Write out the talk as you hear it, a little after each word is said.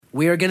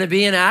We are going to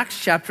be in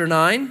Acts chapter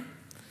 9.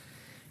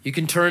 You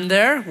can turn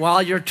there.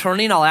 While you're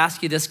turning, I'll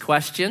ask you this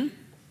question.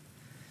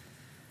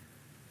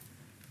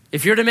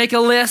 If you're to make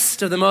a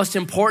list of the most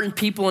important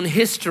people in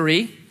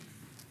history,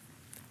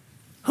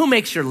 who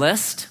makes your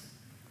list?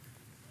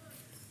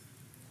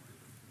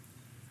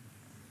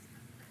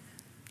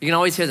 You can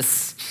always hear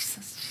this,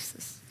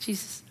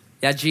 Jesus.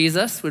 Yeah,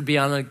 Jesus would be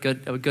on a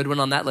good one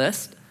on that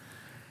list,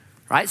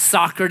 right?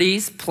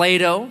 Socrates,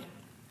 Plato,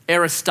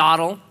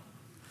 Aristotle,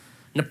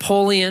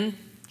 Napoleon,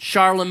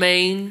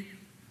 Charlemagne,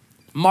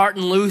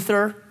 Martin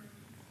Luther,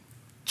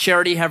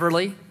 Charity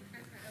Heverly.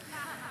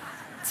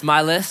 It's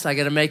my list. I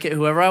got to make it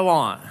whoever I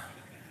want.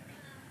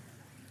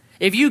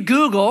 If you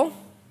Google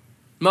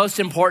most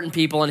important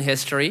people in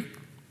history,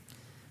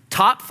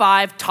 top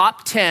 5,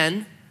 top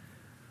 10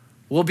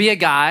 will be a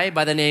guy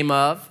by the name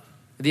of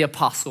the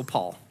Apostle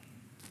Paul.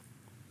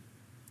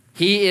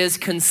 He is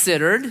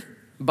considered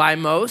by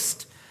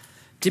most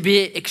to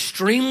be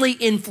extremely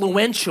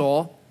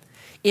influential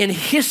in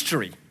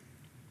history.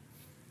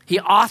 He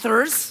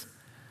authors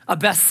a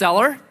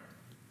bestseller.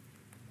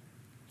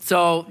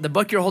 So the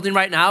book you're holding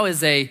right now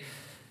is a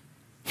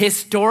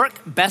historic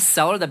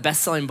bestseller, the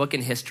best-selling book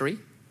in history.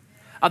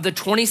 Of the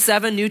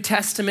 27 New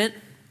Testament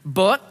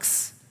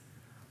books,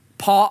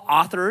 Paul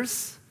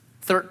authors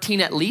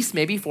 13 at least,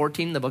 maybe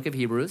 14 in the book of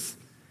Hebrews.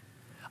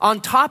 On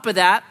top of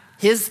that,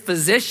 his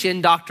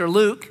physician, Dr.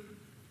 Luke,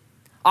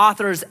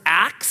 authors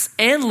Acts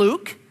and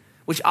Luke,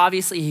 which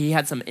obviously he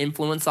had some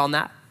influence on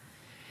that.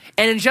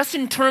 And just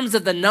in terms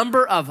of the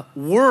number of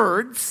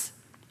words,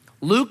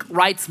 Luke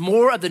writes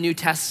more of the New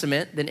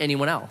Testament than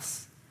anyone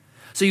else.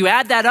 So you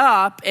add that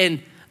up,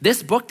 and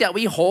this book that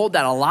we hold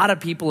that a lot of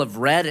people have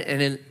read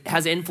and it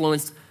has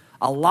influenced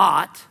a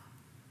lot,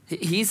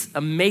 he's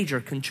a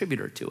major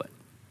contributor to it.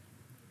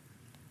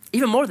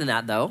 Even more than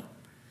that, though,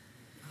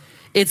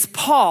 it's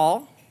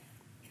Paul.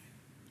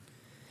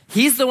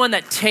 He's the one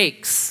that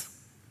takes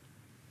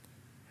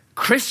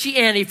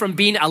Christianity from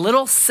being a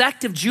little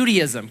sect of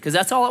Judaism, because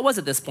that's all it was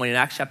at this point in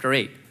Acts chapter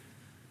 8.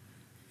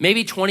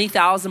 Maybe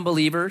 20,000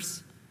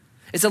 believers.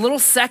 It's a little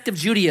sect of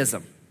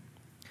Judaism.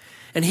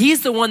 And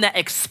he's the one that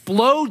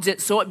explodes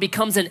it so it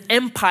becomes an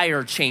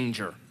empire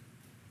changer.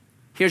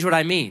 Here's what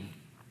I mean.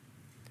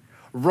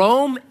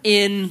 Rome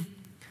in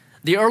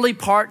the early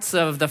parts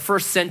of the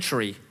first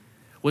century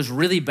was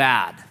really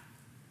bad.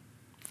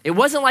 It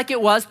wasn't like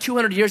it was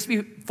 200 years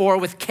before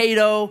with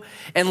Cato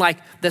and like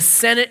the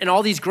Senate and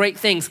all these great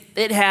things.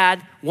 It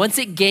had, once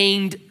it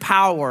gained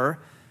power,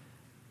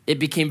 it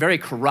became very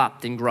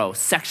corrupt and gross,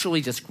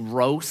 sexually just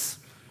gross.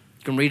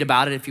 You can read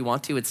about it if you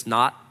want to. It's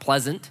not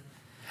pleasant.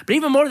 But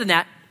even more than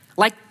that,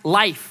 like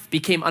life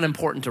became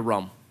unimportant to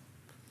Rome.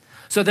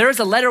 So there's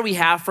a letter we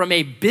have from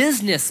a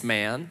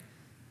businessman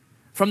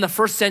from the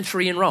first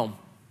century in Rome.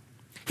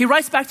 He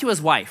writes back to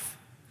his wife.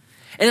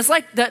 And it's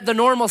like the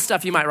normal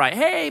stuff you might write.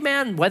 Hey,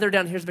 man, weather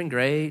down here's been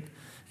great.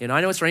 You know,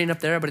 I know it's raining up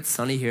there, but it's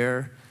sunny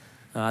here.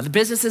 The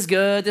business is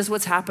good. This is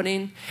what's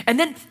happening. And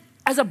then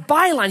as a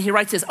byline, he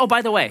writes this. Oh,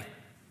 by the way,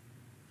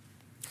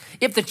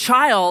 if the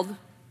child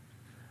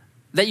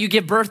that you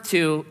give birth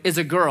to is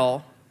a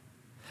girl,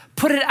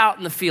 put it out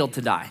in the field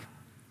to die.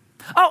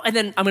 Oh, and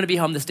then I'm going to be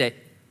home this day.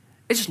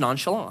 It's just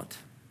nonchalant.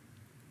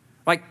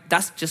 Like,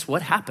 that's just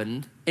what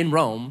happened in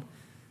Rome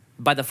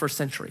by the first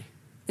century.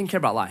 They didn't care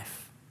about life.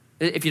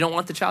 If you don't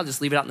want the child, just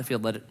leave it out in the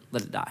field, let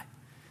it die.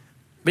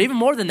 But even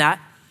more than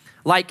that,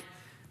 like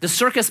the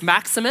Circus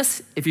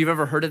Maximus, if you've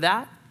ever heard of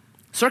that,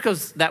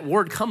 circus, that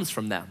word comes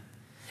from them.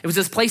 It was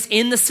this place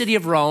in the city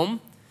of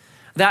Rome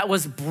that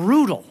was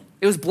brutal.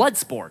 It was blood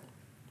sport.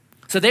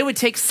 So they would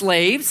take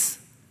slaves,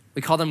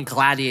 we call them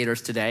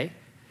gladiators today,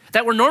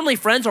 that were normally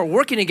friends or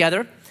working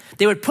together.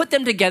 They would put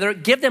them together,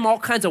 give them all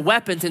kinds of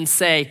weapons and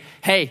say,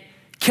 hey,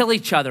 kill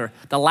each other.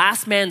 The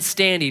last man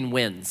standing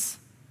wins.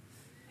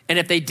 And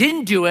if they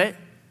didn't do it,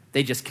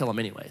 they just kill them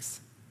anyways.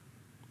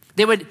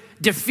 They would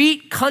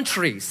defeat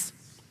countries.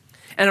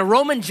 And a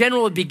Roman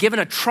general would be given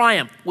a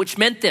triumph, which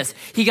meant this.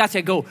 He got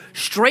to go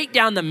straight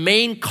down the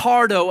main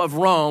cardo of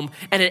Rome,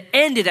 and it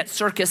ended at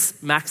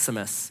Circus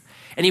Maximus.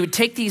 And he would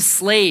take these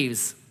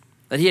slaves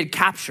that he had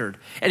captured,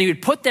 and he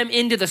would put them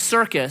into the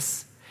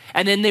circus,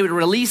 and then they would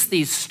release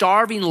these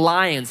starving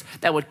lions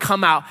that would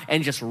come out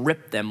and just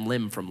rip them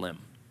limb from limb.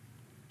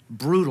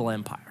 Brutal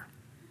empire.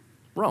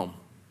 Rome.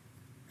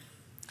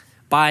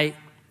 By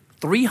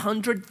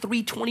 300,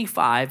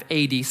 325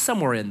 AD,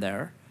 somewhere in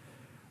there,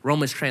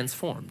 Rome is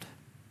transformed.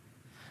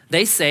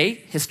 They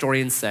say,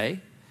 historians say,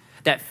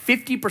 that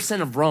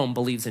 50% of Rome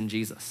believes in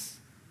Jesus,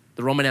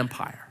 the Roman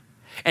Empire.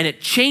 And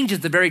it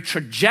changes the very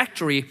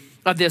trajectory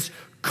of this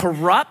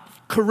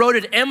corrupt,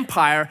 corroded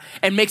empire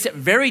and makes it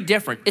very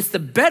different. It's the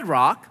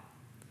bedrock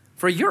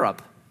for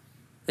Europe.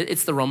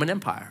 It's the Roman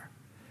Empire.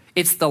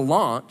 It's the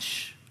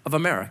launch of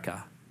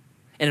America.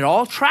 And it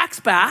all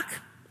tracks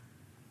back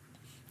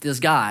this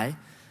guy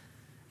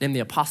named the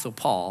Apostle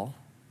Paul,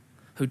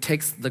 who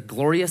takes the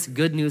glorious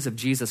good news of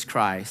Jesus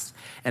Christ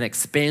and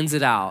expands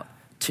it out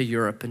to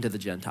Europe and to the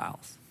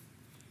Gentiles.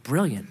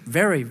 Brilliant,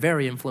 very,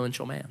 very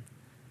influential man.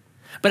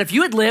 But if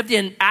you had lived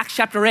in Acts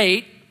chapter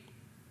 8,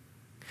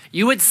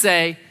 you would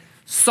say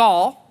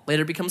Saul,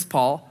 later becomes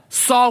Paul,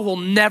 Saul will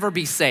never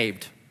be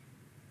saved.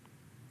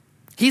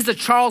 He's the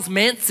Charles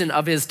Manson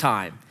of his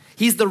time.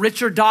 He's the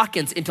Richard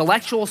Dawkins,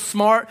 intellectual,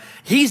 smart.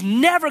 He's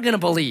never gonna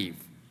believe.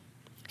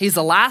 He's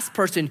the last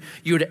person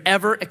you would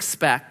ever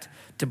expect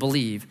to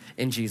believe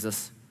in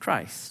Jesus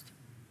Christ.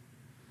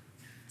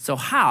 So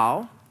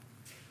how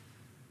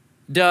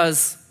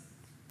does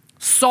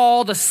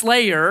Saul the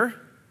slayer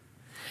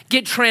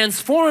get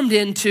transformed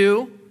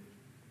into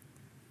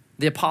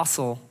the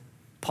apostle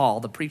Paul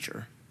the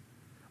preacher?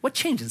 What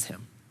changes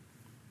him?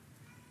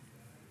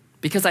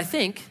 Because I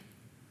think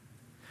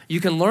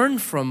you can learn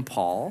from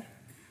Paul,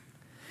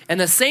 and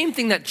the same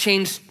thing that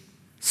changed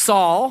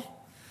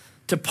Saul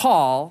to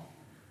Paul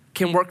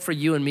can work for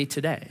you and me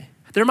today.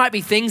 There might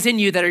be things in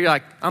you that are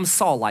like, I'm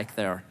Saul-like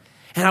there,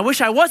 and I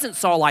wish I wasn't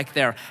Saul-like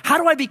there. How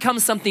do I become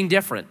something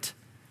different?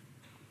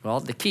 Well,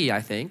 the key,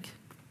 I think,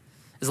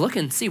 is look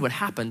and see what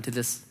happened to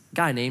this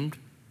guy named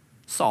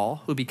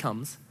Saul who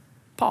becomes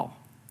Paul.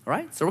 All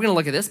right, so we're gonna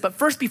look at this, but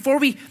first, before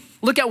we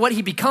look at what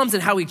he becomes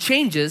and how he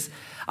changes,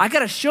 I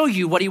gotta show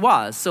you what he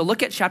was. So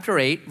look at chapter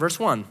 8, verse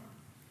 1.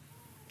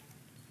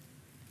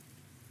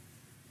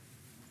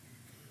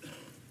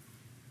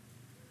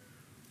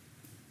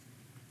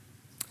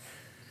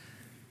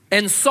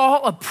 And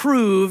Saul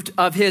approved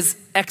of his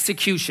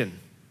execution.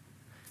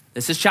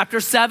 This is chapter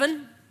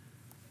 7,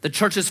 the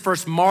church's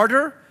first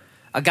martyr,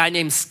 a guy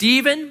named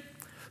Stephen,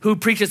 who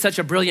preaches such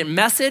a brilliant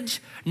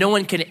message, no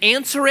one can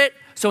answer it,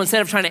 so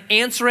instead of trying to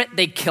answer it,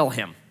 they kill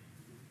him.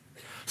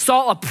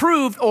 Saul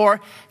approved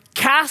or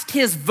cast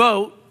his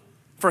vote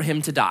for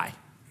him to die.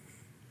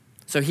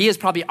 So he is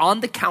probably on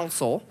the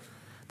council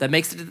that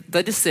makes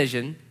the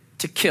decision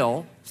to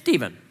kill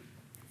Stephen.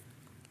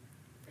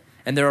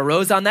 And there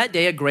arose on that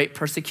day a great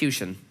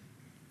persecution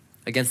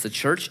against the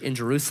church in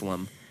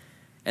Jerusalem,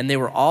 and they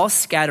were all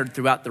scattered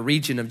throughout the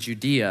region of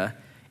Judea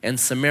and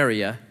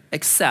Samaria,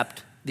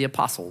 except the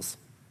apostles.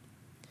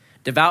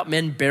 Devout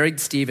men buried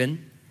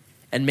Stephen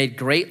and made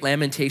great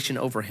lamentation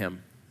over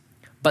him.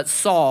 But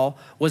Saul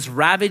was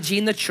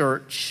ravaging the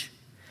church,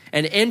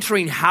 and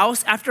entering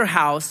house after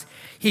house,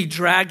 he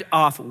dragged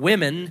off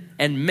women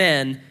and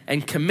men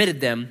and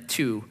committed them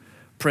to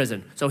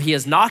prison. So he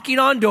is knocking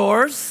on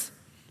doors.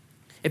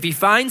 If he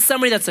finds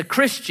somebody that's a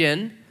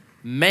Christian,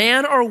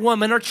 man or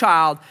woman or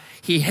child,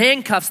 he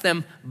handcuffs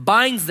them,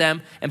 binds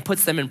them, and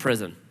puts them in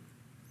prison.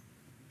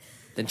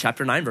 Then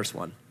chapter 9, verse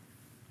 1.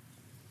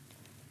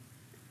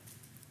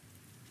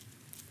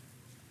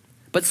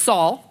 But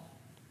Saul,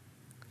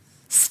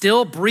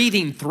 still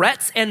breathing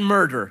threats and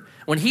murder.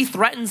 When he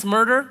threatens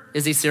murder,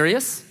 is he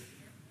serious?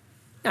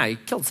 Yeah, he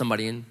killed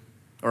somebody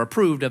or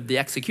approved of the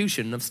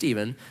execution of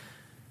Stephen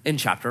in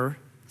chapter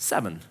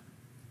 7.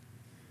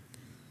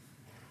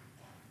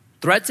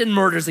 Threats and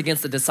murders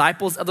against the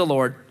disciples of the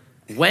Lord,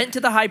 went to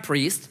the high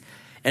priest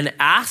and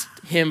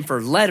asked him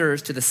for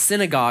letters to the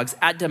synagogues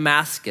at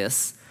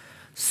Damascus,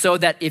 so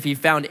that if he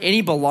found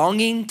any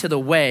belonging to the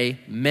way,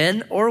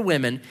 men or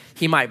women,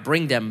 he might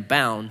bring them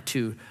bound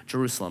to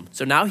Jerusalem.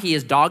 So now he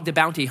is Dog the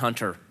bounty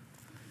hunter,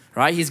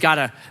 right? He's got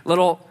a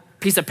little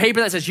piece of paper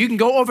that says you can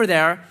go over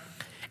there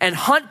and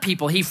hunt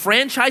people. He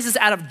franchises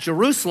out of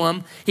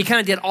Jerusalem. He kind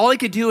of did all he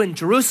could do in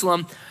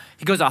Jerusalem.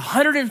 He goes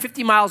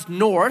 150 miles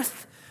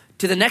north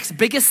to the next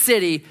biggest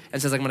city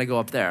and says, I'm gonna go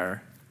up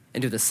there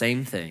and do the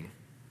same thing,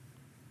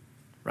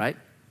 right?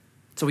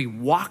 So he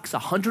walks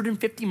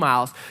 150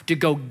 miles to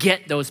go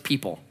get those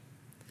people.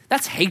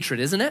 That's hatred,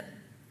 isn't it?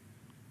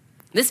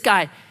 This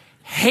guy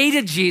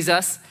hated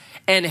Jesus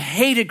and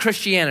hated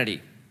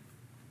Christianity.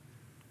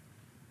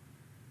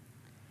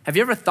 Have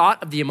you ever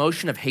thought of the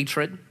emotion of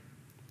hatred?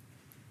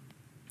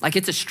 Like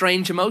it's a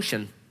strange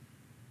emotion.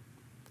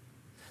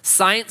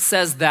 Science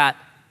says that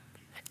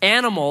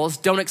animals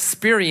don't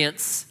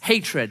experience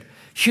hatred.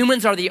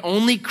 Humans are the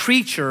only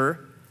creature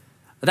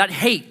that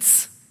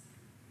hates.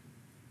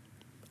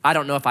 I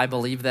don't know if I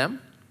believe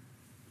them.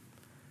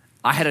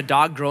 I had a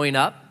dog growing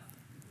up.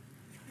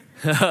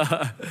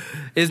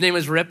 His name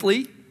was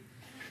Ripley.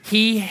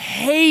 He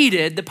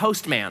hated the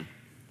postman.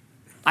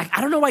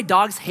 I don't know why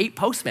dogs hate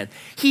postmen.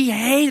 He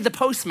hated the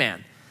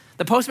postman.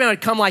 The postman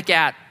would come like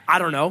at,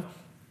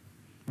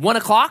 1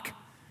 o'clock.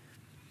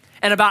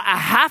 And about a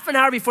half an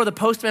hour before the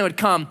postman would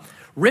come,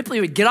 Ripley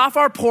would get off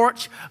our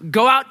porch,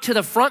 go out to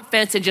the front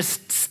fence and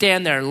just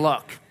stand there and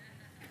look.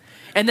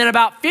 And then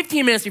about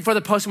 15 minutes before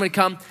the postman would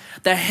come,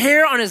 the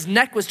hair on his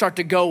neck would start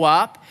to go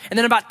up. And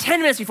then about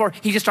 10 minutes before,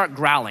 he'd just start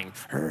growling.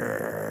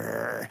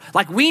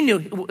 Like we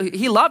knew,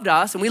 he loved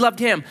us and we loved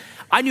him.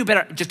 I knew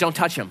better, just don't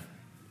touch him.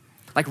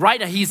 Like right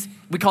now,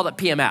 we call it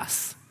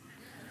PMS.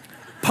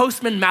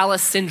 Postman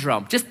malice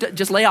syndrome.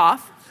 Just lay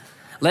off.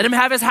 Let him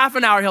have his half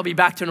an hour, he'll be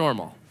back to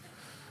normal.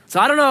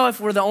 So I don't know if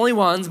we're the only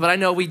ones, but I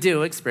know we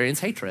do experience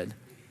hatred.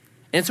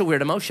 And it's a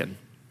weird emotion.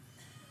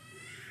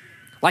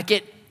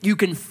 You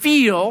can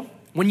feel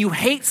when you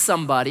hate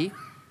somebody,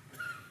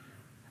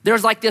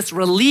 there's like this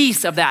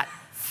release of that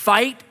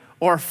fight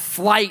or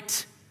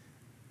flight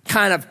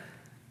kind of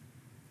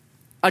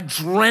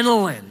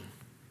adrenaline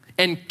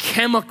and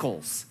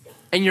chemicals,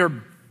 and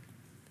your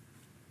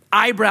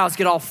eyebrows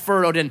get all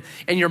furrowed and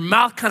your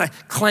mouth kind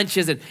of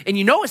clenches and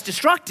you know it's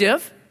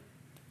destructive,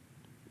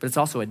 but it's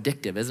also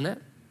addictive, isn't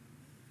it?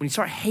 When you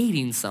start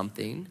hating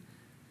something,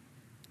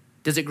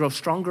 does it grow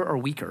stronger or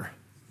weaker?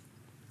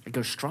 It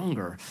goes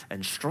stronger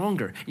and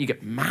stronger. You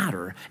get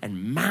madder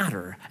and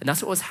madder. And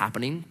that's what was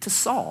happening to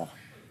Saul.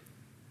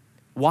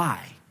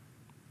 Why?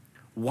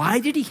 Why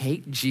did he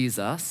hate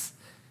Jesus?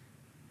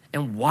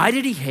 And why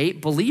did he hate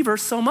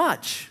believers so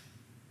much?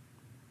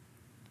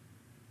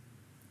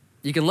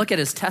 You can look at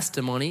his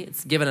testimony.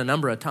 It's given a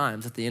number of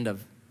times at the end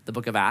of the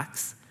book of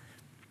Acts.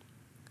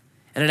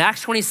 And in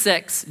Acts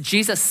 26,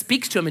 Jesus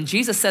speaks to him, and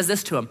Jesus says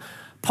this to him,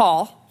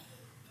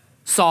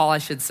 Saul, I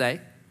should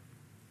say,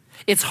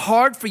 it's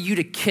hard for you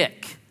to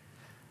kick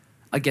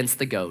against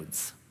the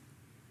goads.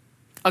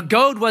 A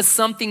goad was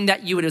something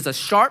that it was a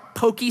sharp,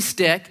 pokey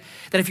stick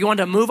that if you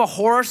wanted to move a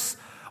horse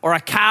or a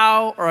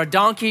cow or a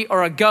donkey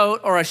or a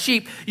goat or a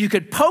sheep, you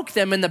could poke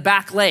them in the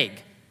back leg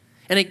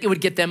and it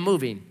would get them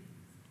moving.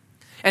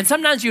 And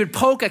sometimes you would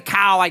poke a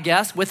cow, I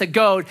guess, with a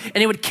goad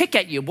and it would kick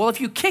at you. Well, if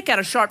you kick at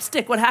a sharp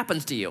stick, what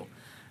happens to you?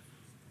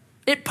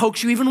 It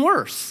pokes you even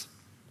worse.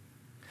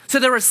 So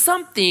there was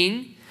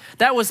something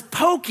that was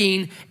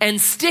poking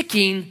and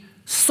sticking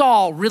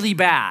Saul really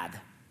bad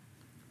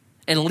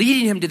and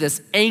leading him to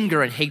this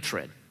anger and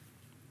hatred.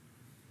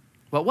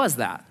 What was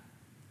that?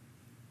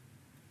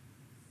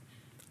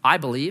 I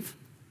believe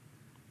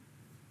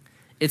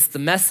it's the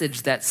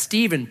message that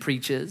Stephen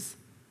preaches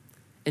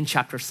in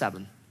chapter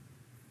 7.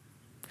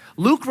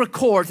 Luke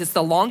records it's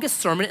the longest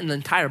sermon in the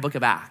entire book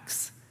of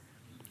Acts.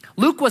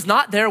 Luke was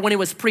not there when it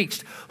was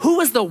preached. Who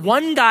was the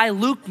one guy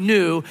Luke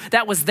knew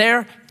that was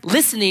there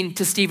listening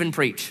to Stephen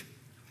preach?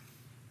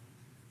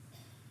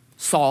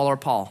 Saul or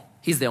Paul.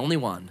 He's the only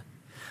one.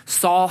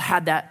 Saul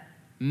had that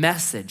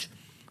message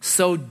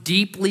so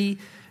deeply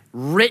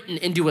written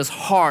into his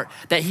heart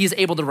that he's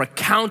able to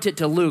recount it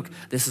to Luke.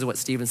 This is what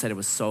Stephen said. It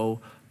was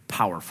so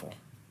powerful.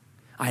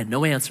 I had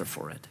no answer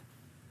for it.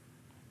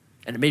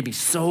 And it made me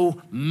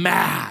so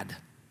mad.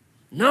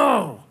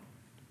 No.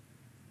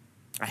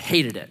 I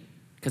hated it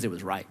because it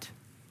was right.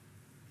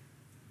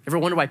 Ever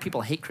wonder why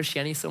people hate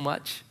Christianity so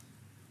much?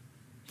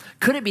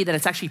 Could it be that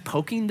it's actually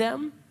poking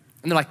them?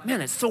 And they're like, man,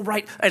 it's so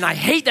right, and I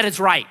hate that it's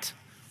right.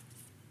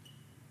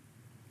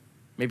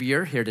 Maybe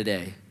you're here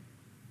today,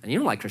 and you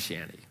don't like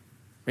Christianity.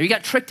 Maybe you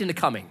got tricked into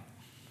coming.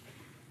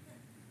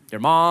 Your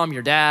mom,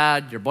 your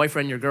dad, your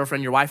boyfriend, your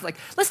girlfriend, your wife, like,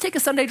 let's take a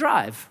Sunday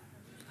drive.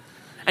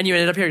 And you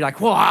ended up here, you're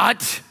like,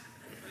 what?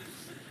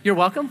 You're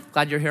welcome,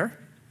 glad you're here.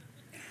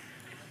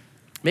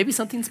 Maybe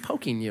something's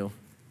poking you,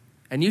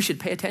 and you should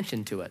pay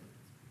attention to it.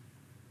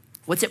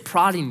 What's it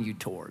prodding you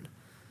toward?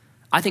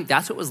 I think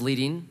that's what was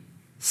leading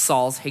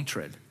Saul's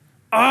hatred.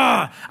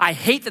 I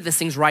hate that this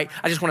thing's right.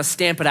 I just want to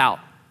stamp it out.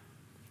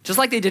 Just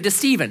like they did to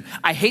Stephen.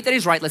 I hate that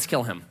he's right. Let's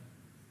kill him.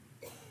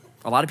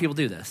 A lot of people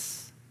do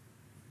this,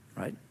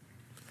 right?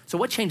 So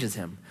what changes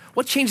him?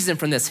 What changes him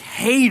from this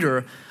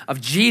hater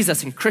of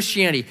Jesus and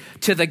Christianity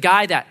to the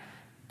guy that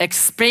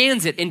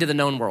expands it into the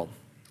known world?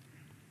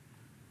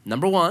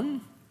 Number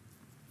one,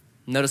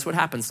 notice what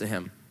happens to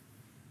him.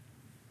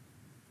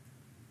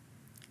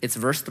 It's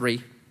verse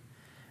 3.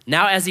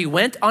 Now as he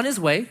went on his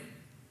way,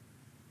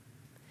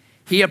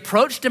 he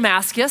approached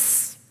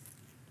Damascus,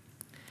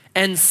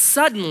 and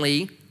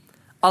suddenly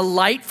a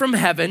light from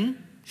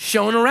heaven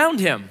shone around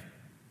him.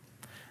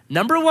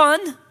 Number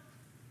one,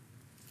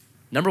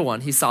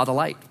 he saw the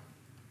light.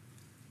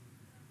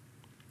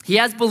 He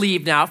has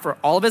believed now for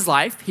all of his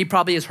life. He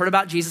probably has heard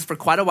about Jesus for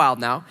quite a while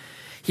now.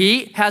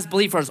 He has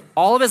believed for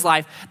all of his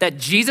life that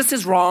Jesus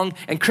is wrong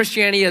and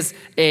Christianity is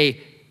a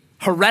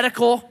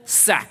heretical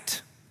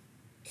sect.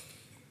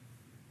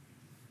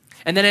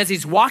 And then as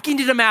he's walking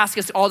to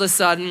Damascus, all of a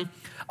sudden,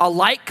 a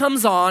light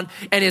comes on,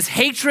 and his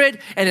hatred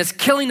and his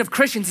killing of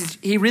Christians,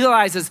 he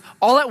realizes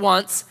all at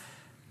once,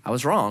 I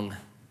was wrong.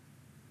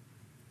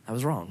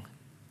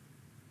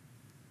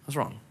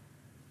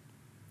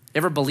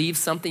 Ever believe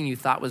something you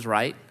thought was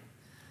right,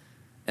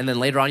 and then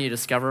later on you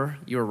discover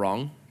you were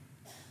wrong?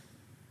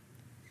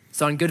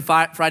 So on Good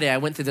Friday, I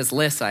went through this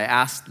list. I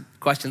asked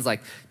questions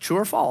like, true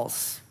or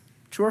false?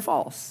 True or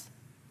false?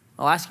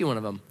 I'll ask you one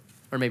of them,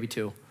 or maybe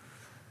two.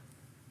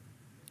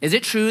 Is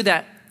it true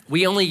that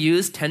we only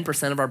use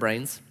 10% of our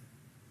brains?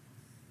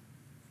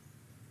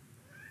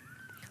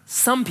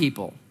 Some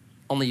people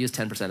only use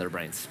 10% of their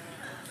brains.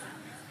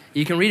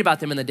 You can read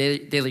about them in the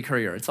Daily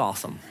Courier. It's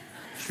awesome.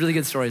 It's really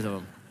good stories of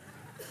them.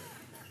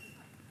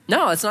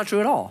 No, it's not true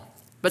at all.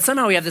 But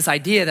somehow we have this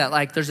idea that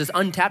like there's this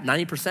untapped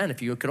 90%.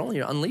 If you could only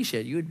unleash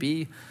it, you would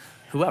be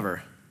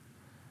whoever.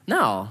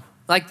 No,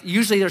 like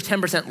usually there's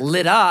 10%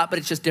 lit up, but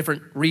it's just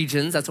different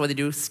regions. That's why they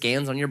do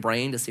scans on your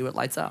brain to see what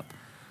lights up.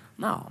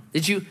 No.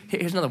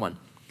 Here's another one.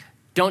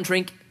 Don't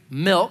drink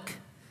milk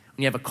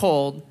when you have a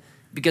cold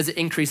because it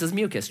increases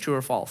mucus. True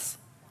or false?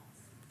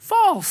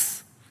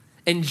 False.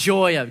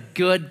 Enjoy a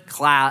good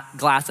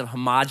glass of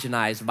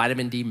homogenized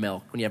vitamin D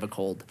milk when you have a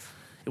cold.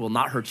 It will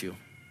not hurt you.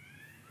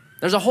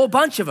 There's a whole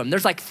bunch of them.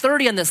 There's like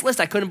 30 on this list.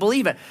 I couldn't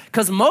believe it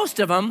because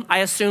most of them I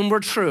assume were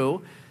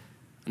true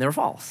and they were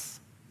false.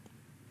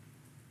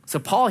 So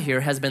Paul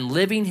here has been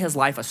living his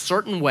life a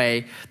certain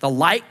way. The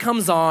light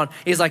comes on.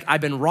 He's like, I've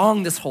been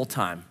wrong this whole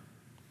time.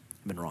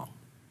 I've been wrong.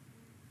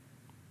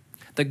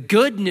 The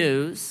good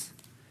news,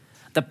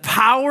 the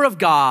power of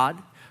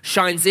God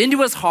shines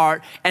into his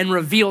heart and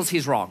reveals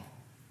he's wrong.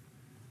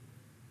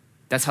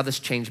 That's how this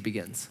change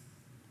begins.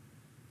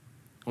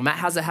 Well, Matt,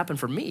 how's that happen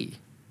for me?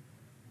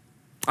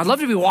 I'd love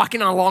to be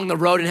walking along the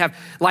road and have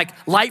like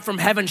light from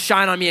heaven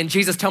shine on me and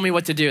Jesus tell me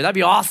what to do. That'd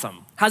be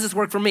awesome. How's this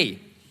work for me?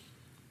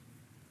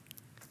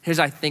 Here's,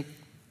 I think,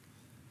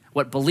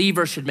 what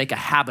believers should make a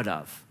habit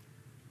of.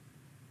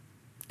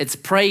 It's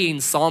praying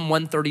Psalm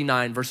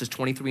 139, verses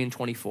 23 and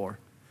 24.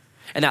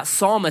 And that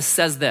psalmist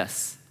says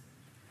this,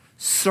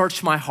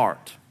 search my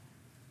heart.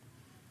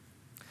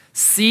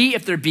 See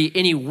if there be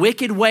any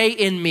wicked way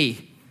in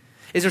me.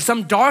 Is there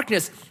some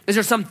darkness? Is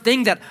there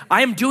something that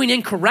I am doing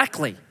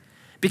incorrectly?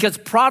 Because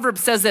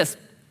Proverbs says this,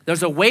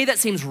 there's a way that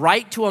seems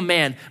right to a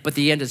man, but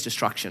the end is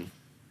destruction.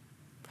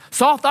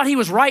 Saul thought he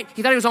was right.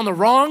 He thought he was on the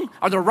wrong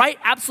or the right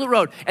absolute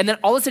road. And then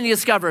all of a sudden he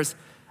discovers,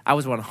 I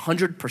was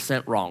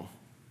 100% wrong.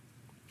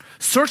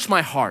 Search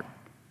my heart.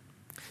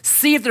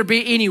 See if there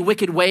be any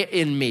wicked way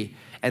in me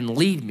and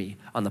lead me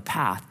on the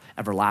path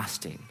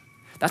everlasting.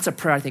 That's a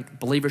prayer I think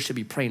believers should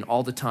be praying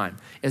all the time.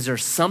 Is there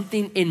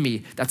something in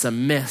me that's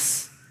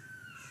amiss?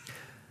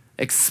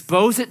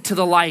 Expose it to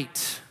the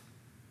light.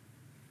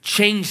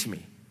 Change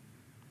me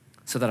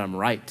so that I'm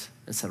right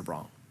instead of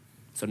wrong.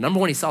 So number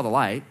one, he saw the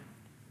light.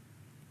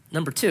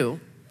 Number two,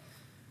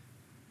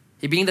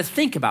 he began to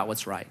think about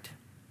what's right.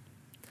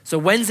 So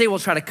Wednesday, we'll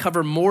try to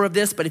cover more of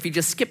this, but if you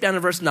just skip down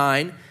to verse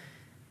 9,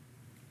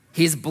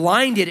 he's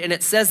blinded, and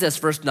it says this,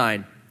 verse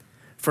 9,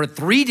 for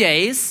 3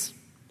 days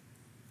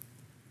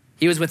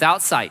he was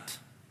without sight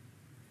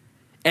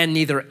and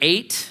neither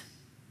ate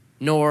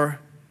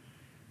nor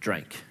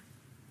drank.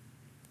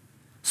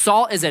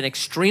 Saul is an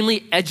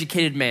extremely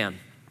educated man.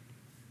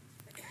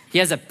 He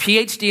has a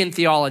PhD in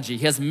theology.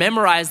 He has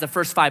memorized the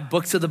first 5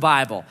 books of the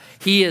Bible.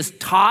 He is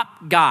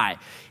top guy.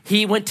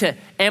 He went to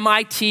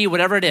MIT,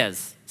 whatever it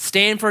is,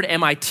 Stanford,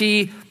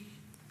 MIT.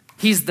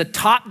 He's the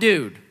top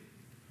dude,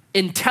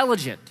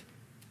 intelligent.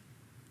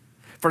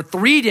 For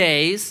 3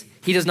 days,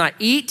 he does not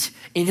eat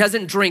and he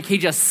doesn't drink. He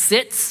just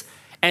sits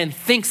and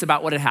thinks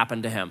about what had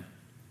happened to him.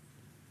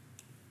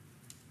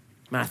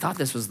 Man, I thought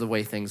this was the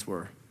way things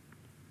were.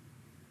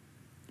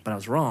 But I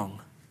was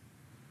wrong.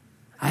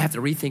 I have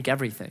to rethink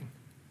everything.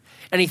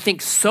 And he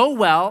thinks so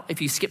well,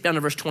 if you skip down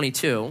to verse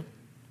 22,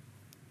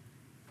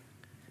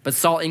 but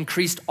Saul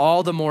increased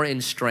all the more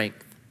in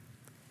strength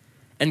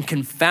and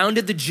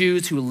confounded the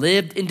Jews who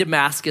lived in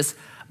Damascus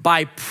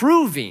by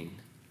proving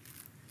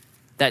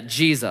that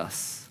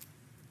Jesus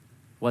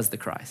was the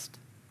Christ.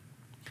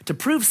 To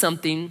prove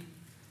something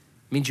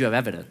means you have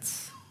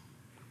evidence.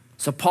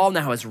 So Paul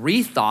now has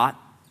rethought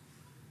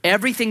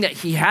everything that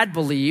he had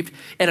believed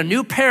in a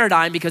new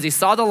paradigm because he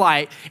saw the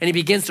light, and he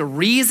begins to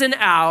reason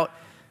out,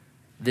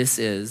 this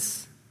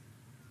is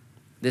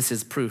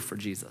proof for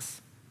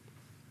Jesus.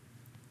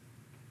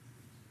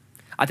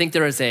 I think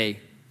there is a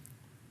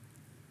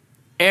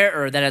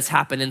error that has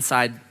happened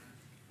inside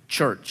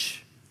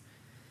church.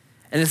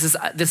 And this is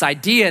this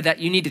idea that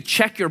you need to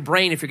check your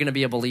brain if you're going to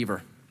be a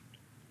believer.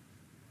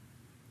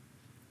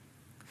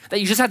 That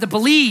you just have to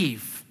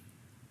believe.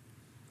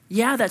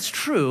 Yeah, that's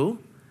true.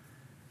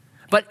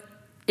 But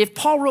if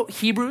Paul wrote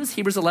Hebrews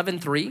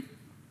 11:3,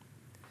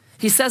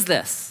 he says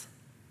this.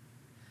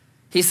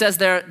 He says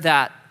there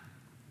that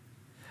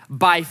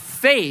by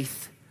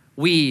faith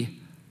we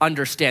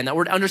understand. That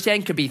word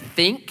understand could be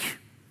think,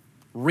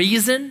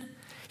 reason.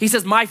 He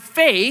says, my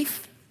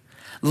faith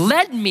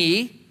led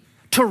me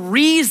to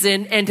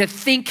reason and to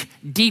think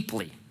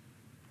deeply.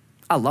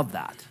 I love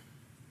that.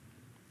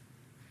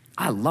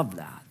 I love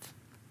that.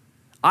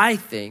 I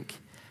think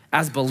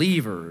as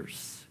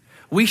believers,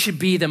 we should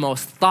be the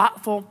most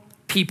thoughtful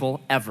people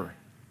ever.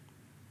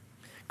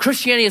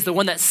 Christianity is the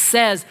one that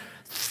says,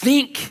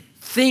 think.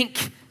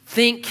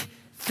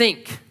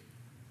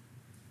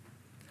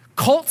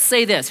 Cults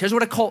say this. Here's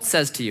what a cult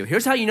says to you.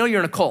 Here's how you know you're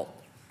in a cult.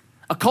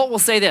 A cult will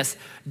say this,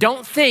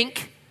 don't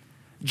think,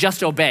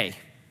 just obey.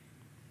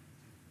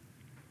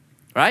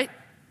 Right?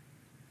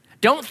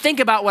 Don't think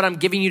about what I'm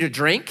giving you to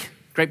drink,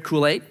 grape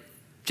Kool-Aid,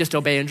 just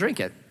obey and drink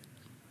it.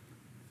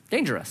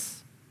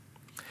 Dangerous.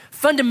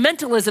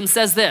 Fundamentalism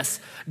says this,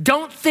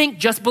 don't think,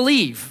 just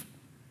believe.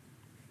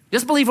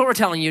 Just believe what we're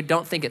telling you,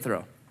 don't think it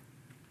through.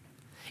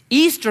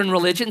 Eastern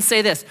religions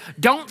say this,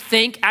 don't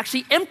think,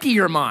 actually empty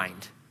your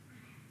mind.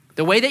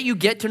 The way that you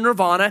get to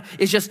nirvana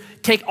is just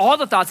take all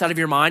the thoughts out of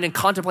your mind and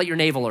contemplate your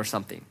navel or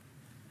something.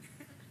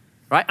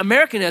 Right?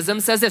 Americanism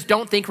says this,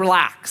 don't think,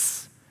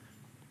 relax.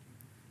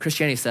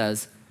 Christianity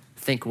says,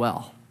 think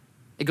well.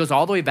 It goes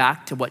all the way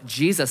back to what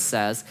Jesus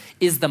says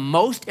is the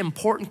most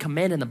important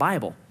command in the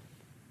Bible.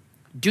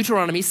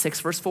 Deuteronomy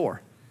 6, verse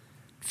 4.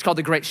 It's called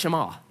the Great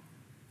Shema.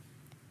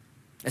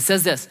 It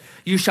says this,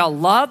 you shall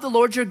love the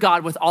Lord your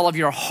God with all of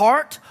your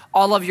heart,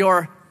 all of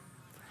your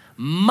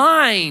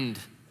mind,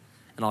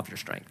 and all of your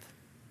strength.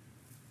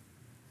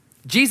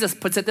 Jesus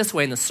puts it this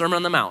way in the Sermon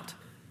on the Mount.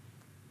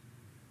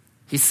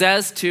 He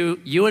says to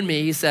you and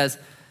me, he says,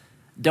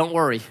 don't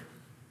worry.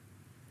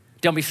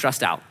 Don't be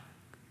stressed out.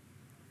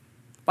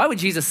 Why would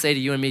Jesus say to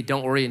you and me,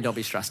 don't worry and don't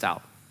be stressed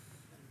out?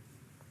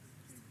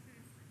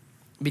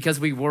 Because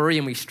we worry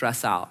and we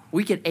stress out.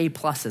 We get A+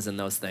 in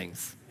those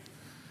things.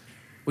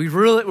 We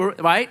really,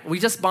 right? We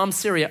just bombed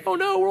Syria. Oh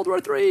no, World War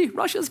III,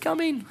 Russia's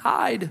coming,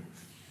 hide.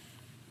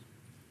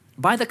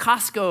 Buy the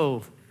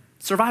Costco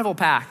survival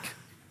pack.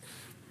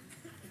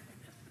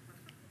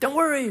 Don't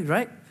worry,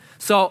 right?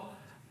 So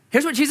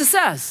here's what Jesus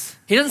says.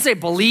 He doesn't say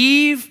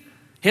believe.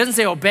 He doesn't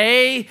say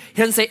obey. He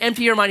doesn't say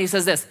empty your mind. He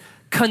says this,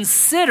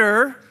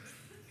 consider.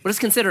 What does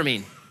consider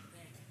mean?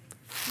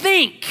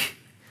 Think.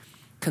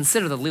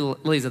 Consider the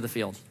lilies of the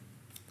field.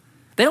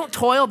 They don't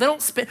toil. They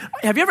don't spin.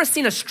 Have you ever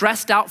seen a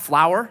stressed out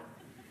flower?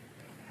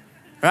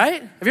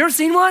 Right? Have you ever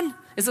seen one?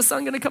 Is the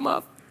sun going to come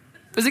up?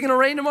 Is it going to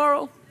rain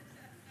tomorrow?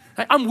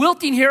 I'm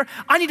wilting here.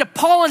 I need to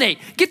pollinate.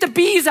 Get the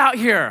bees out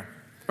here.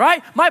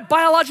 Right? My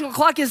biological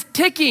clock is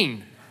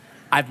ticking.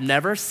 I've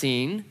never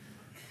seen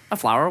a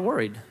flower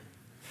worried.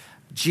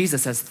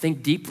 Jesus says,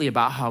 think deeply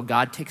about how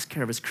God takes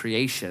care of his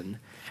creation,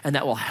 and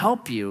that will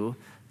help you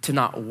to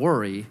not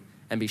worry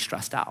and be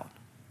stressed out.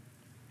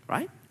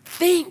 Right?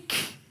 Think.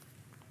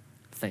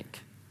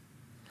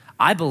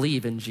 I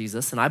believe in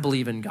Jesus and I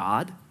believe in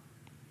God.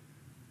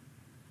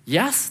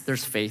 Yes,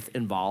 there's faith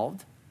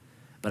involved,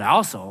 but I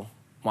also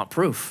want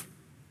proof.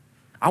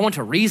 I want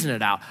to reason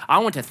it out. I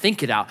want to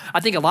think it out.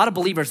 I think a lot of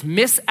believers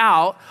miss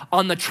out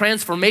on the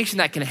transformation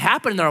that can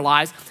happen in their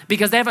lives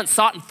because they haven't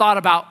sought and thought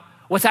about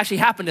what's actually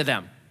happened to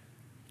them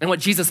and what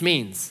Jesus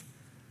means.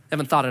 They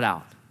haven't thought it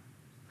out.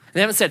 They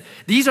haven't said,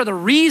 these are the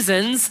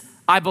reasons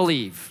I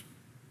believe.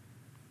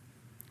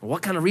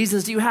 What kind of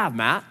reasons do you have,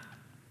 Matt?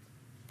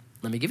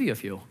 Let me give you a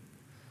few.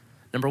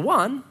 Number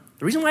one,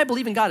 the reason why I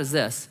believe in God is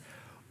this: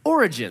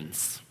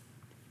 origins.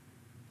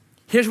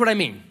 Here's what I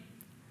mean.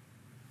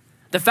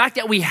 The fact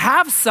that we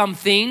have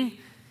something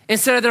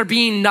instead of there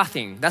being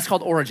nothing. That's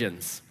called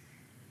origins.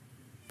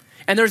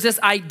 And there's this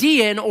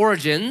idea in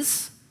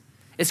origins.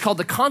 It's called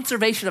the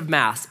conservation of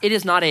mass. It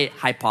is not a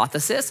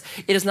hypothesis.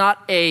 It is not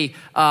a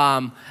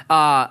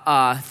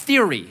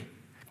theory.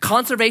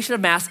 Conservation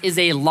of mass is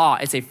a law.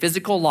 It's a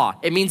physical law.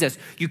 It means this: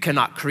 you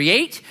cannot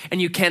create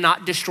and you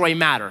cannot destroy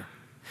matter.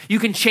 You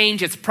can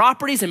change its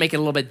properties and make it a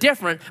little bit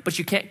different, but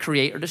you can't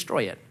create or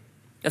destroy it.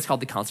 That's called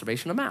the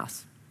conservation of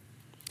mass.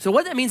 So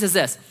what that means is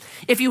this: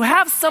 if you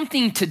have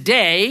something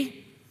today,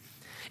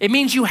 it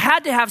means you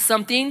had to have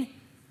something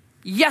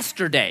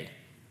yesterday.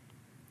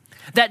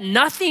 That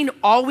nothing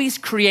always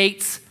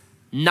creates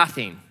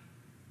nothing.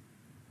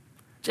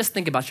 Just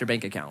think about your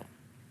bank account.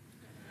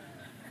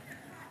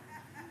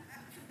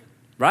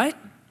 Right?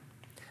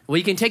 Well,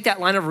 you can take that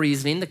line of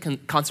reasoning, the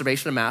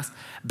conservation of mass,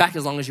 back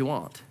as long as you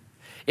want.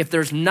 If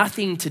there's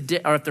nothing today,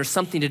 or if there's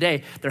something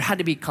today, there had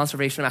to be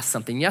conservation of mass,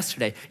 something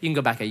yesterday. You can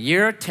go back a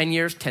year, 10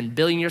 years, 10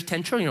 billion years,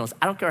 10 trillion years.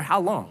 I don't care how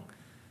long.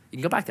 You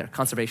can go back there,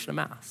 conservation of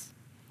mass.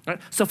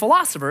 Right? So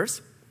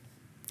philosophers,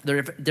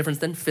 they're different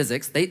than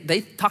physics.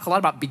 They talk a lot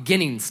about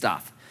beginning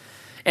stuff.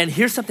 And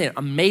here's something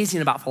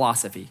amazing about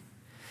philosophy.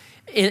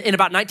 In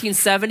about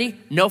 1970,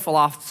 no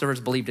philosophers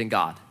believed in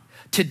God.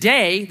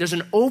 Today, there's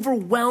an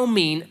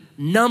overwhelming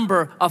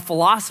number of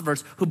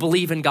philosophers who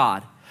believe in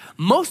God.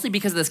 Mostly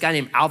because of this guy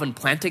named Alvin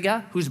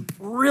Plantinga, who's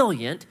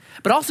brilliant,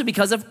 but also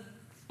because of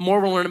more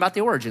we're learning about the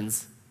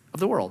origins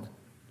of the world.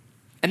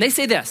 And they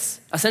say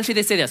this, essentially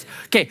they say this: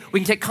 okay, we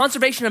can take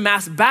conservation of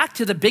mass back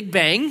to the Big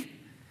Bang.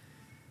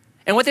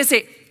 And what they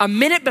say, a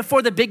minute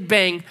before the Big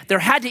Bang, there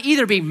had to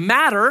either be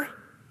matter,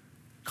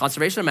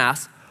 conservation of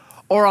mass,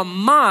 or a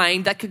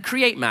mind that could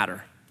create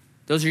matter.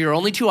 Those are your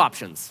only two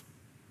options.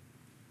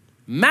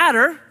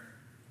 Matter,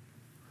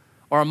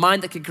 or a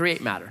mind that could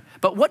create matter.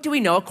 But what do we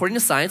know according to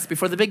science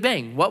before the Big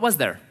Bang? What was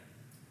there?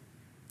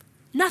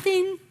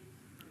 Nothing.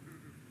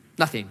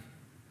 Nothing.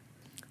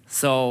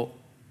 So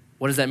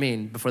what does that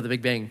mean? Before the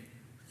Big Bang,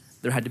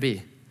 there had to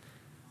be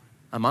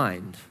a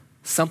mind.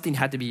 Something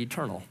had to be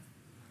eternal.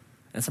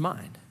 And it's a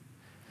mind,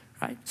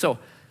 right? So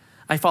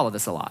I follow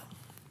this a lot.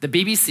 The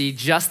BBC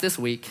just this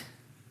week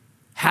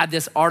had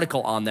this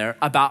article on there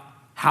about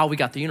how we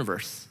got the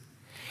universe.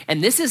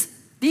 And these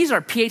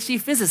are PhD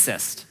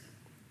physicists.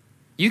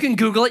 You can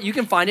Google it, you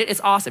can find it, it's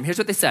awesome. Here's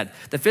what they said.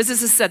 The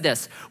physicists said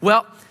this: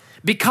 well,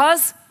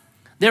 because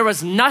there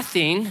was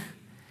nothing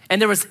and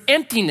there was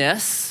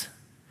emptiness,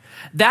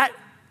 that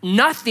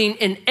nothing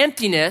and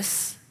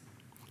emptiness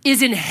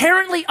is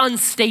inherently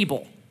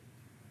unstable.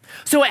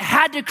 So it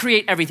had to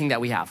create everything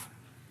that we have.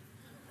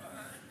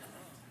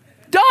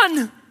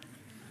 Done.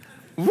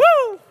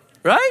 Woo,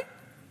 right?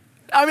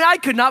 I mean, I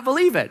could not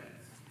believe it.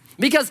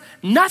 Because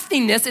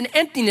nothingness and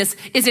emptiness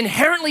is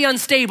inherently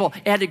unstable.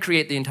 It had to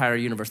create the entire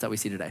universe that we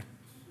see today.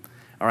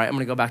 All right, I'm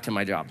gonna go back to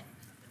my job.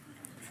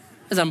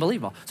 It's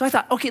unbelievable. So I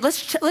thought, okay,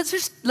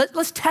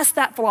 let's test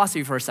that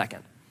philosophy for a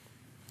second.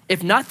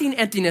 If nothing,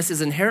 emptiness is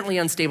inherently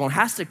unstable and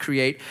has to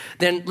create,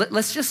 then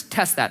let's just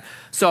test that.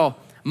 So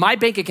my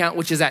bank account,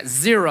 which is at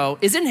 0,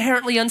 is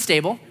inherently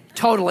unstable,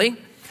 totally.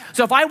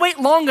 So if I wait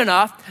long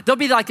enough, there'll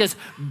be like this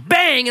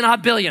bang and I'll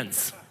have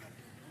billions.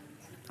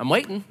 I'm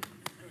waiting.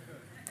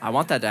 I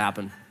want that to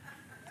happen.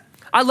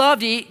 I love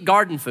to eat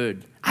garden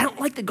food. I don't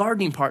like the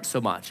gardening part so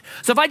much.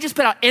 So if I just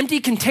put out empty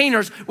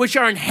containers, which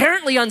are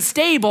inherently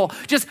unstable,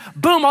 just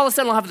boom, all of a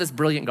sudden I'll have this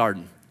brilliant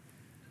garden.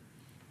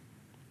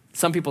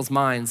 Some people's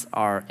minds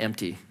are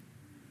empty.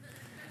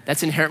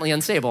 That's inherently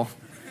unstable.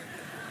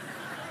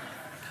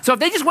 So if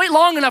they just wait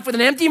long enough with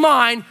an empty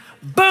mind,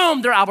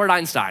 boom, they're Albert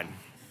Einstein.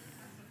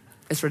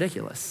 It's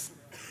ridiculous.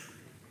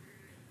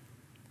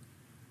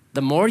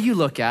 The more you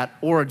look at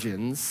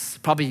origins,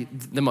 probably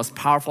the most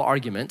powerful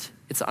argument,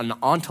 it's an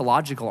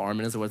ontological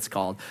argument is what it's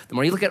called. The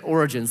more you look at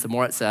origins, the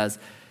more it says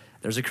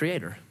there's a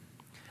creator.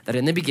 That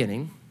in the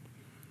beginning,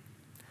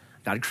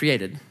 God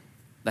created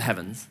the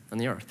heavens and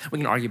the earth. We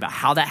can argue about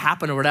how that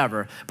happened or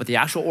whatever, but the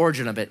actual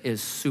origin of it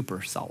is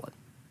super solid.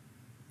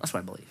 That's what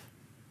I believe.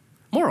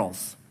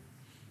 Morals.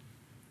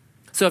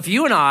 So if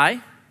you and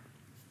I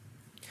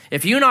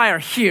are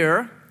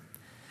here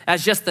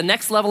as just the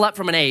next level up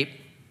from an ape,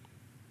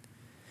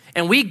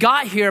 and we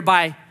got here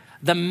by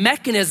the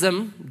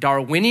mechanism,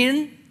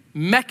 Darwinian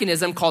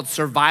mechanism called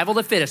survival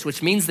of the fittest,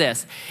 which means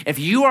this: if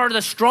you are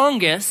the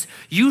strongest,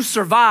 you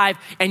survive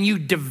and you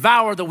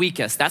devour the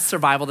weakest. That's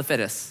survival of the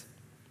fittest.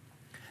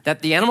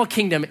 That the animal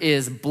kingdom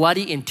is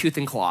bloody in tooth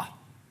and claw.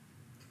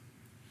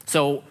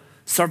 So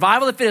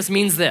survival of the fittest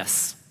means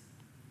this: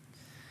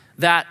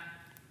 that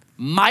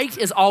might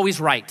is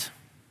always right.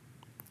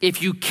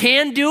 If you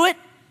can do it,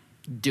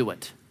 do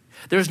it.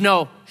 There's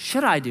no,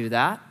 should I do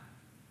that?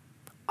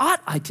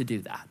 Ought I to do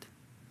that?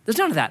 There's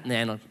none of that in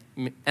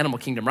the animal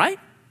kingdom, right?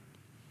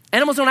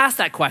 Animals don't ask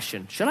that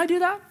question. Should I do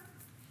that?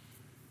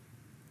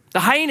 The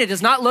hyena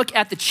does not look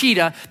at the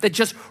cheetah that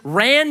just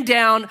ran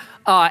down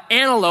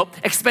antelope,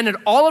 expended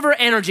all of her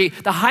energy.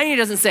 The hyena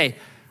doesn't say,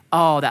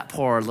 oh, that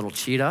poor little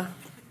cheetah.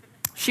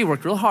 She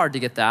worked real hard to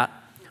get that.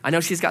 I know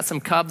she's got some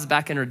cubs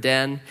back in her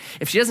den.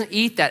 If she doesn't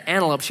eat that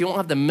antelope, she won't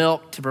have the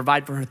milk to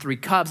provide for her 3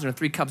 cubs, and her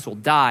 3 cubs will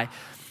die.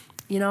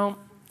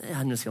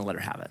 I'm just gonna let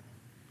her have it.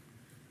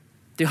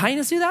 Do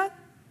hyenas do that?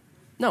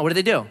 No, what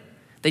do?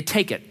 They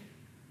take it,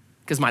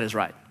 because might is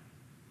right.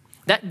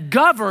 That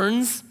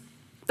governs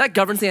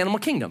the animal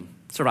kingdom,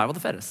 survival of the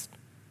fittest,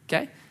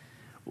 okay?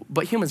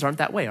 But humans aren't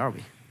that way, are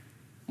we?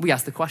 We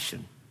ask the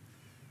question,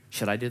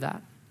 should I do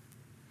that?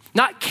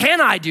 Not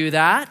can I do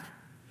that,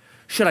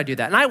 should I do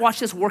that? And I watch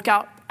this work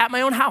out at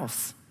my own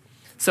house.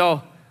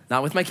 So,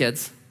 not with my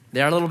kids.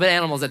 They are a little bit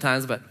animals at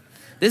times, but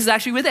this is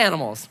actually with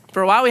animals.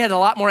 For a while, we had a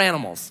lot more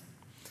animals.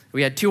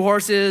 We had 2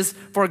 horses,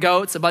 4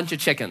 goats, a bunch of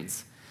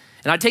chickens.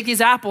 And I'd take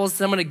these apples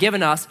someone had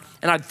given us,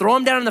 and I'd throw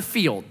them down in the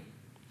field.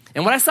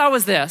 And what I saw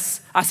was this.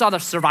 I saw the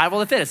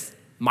survival of the fittest.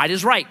 Might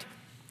is right.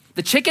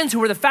 The chickens who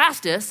were the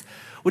fastest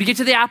would get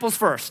to the apples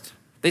first.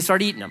 They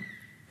start eating them.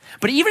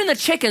 But even in the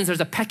chickens,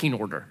 there's a pecking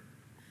order.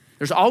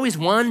 There's always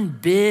one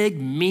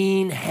big,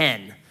 mean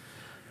hen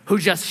who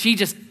she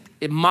just,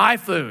 my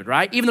food,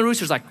 right? Even the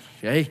rooster's like,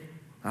 hey,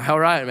 all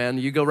right, man,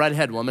 you go right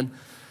ahead, woman,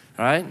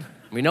 all right?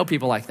 We know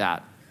people like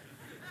that.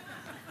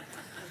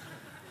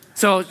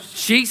 So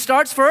she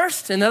starts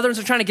first, and the others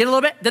are trying to get a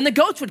little bit. Then the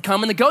goats would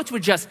come, and the goats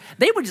would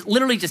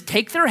literally just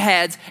take their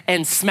heads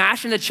and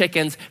smash into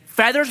chickens.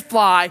 Feathers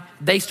fly,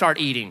 they start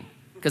eating,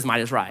 because might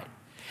is right.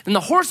 Then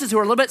the horses who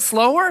are a little bit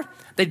slower,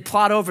 they'd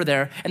plod over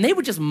there, and they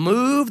would just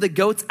move the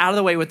goats out of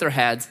the way with their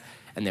heads,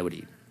 and they would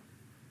eat.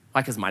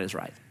 Why? Because might is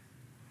right.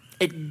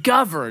 It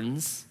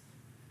governs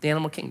the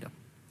animal kingdom.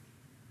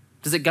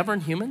 Does it govern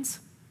humans?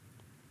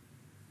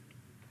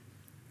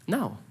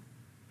 No.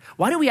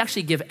 Why do we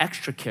actually give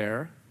extra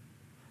care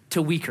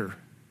to weaker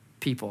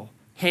people,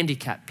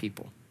 handicapped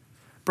people,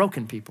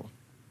 broken people?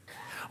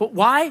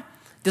 Why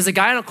does a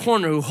guy on a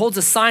corner who holds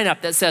a sign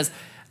up that says,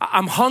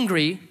 I'm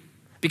hungry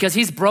because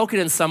he's broken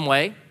in some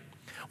way,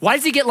 why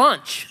does he get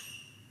lunch?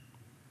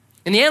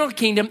 In the animal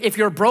kingdom, if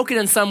you're broken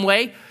in some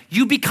way,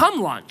 you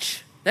become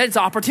lunch. That's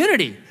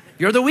opportunity.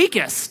 You're the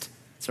weakest.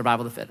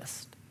 Survival of the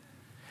fittest.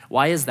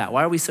 Why is that?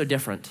 Why are we so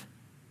different?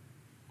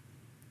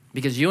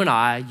 Because you and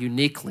I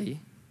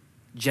uniquely,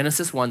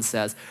 Genesis 1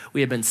 says,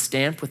 we have been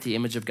stamped with the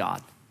image of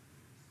God.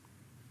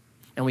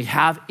 And we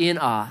have in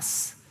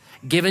us,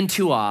 given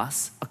to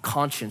us, a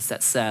conscience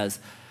that says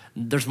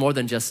there's more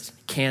than just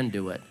can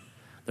do it.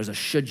 There's a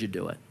should you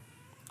do it.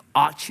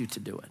 Ought you to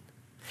do it.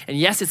 And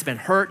yes, it's been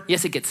hurt.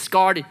 Yes, it gets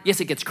scarred. Yes,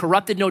 it gets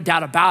corrupted, no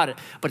doubt about it.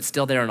 But it's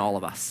still there in all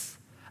of us.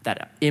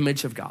 That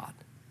image of God.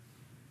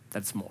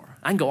 That's more.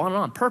 I can go on and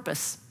on.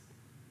 Purpose.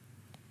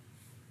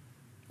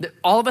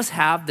 All of us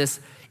have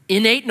this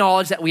innate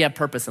knowledge that we have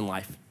purpose in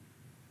life.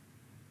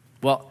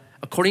 Well,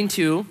 according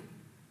to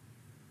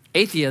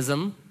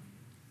atheism,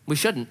 we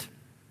shouldn't.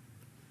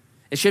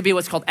 It should be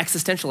what's called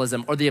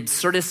existentialism, or the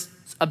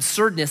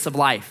absurdness of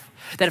life.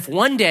 That if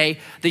one day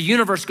the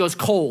universe goes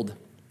cold,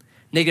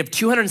 negative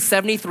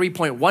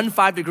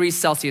 273.15 degrees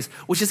Celsius,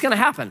 which is gonna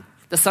happen.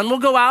 The sun will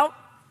go out,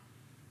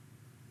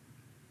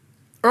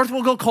 earth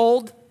will go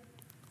cold,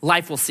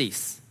 life will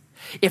cease.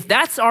 If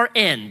that's our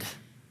end,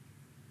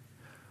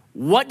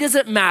 what does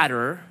it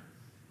matter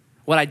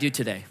what I do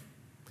today?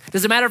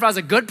 Does it matter if I was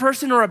a good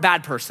person or a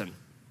bad person?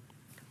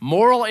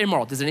 Moral,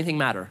 immoral, does anything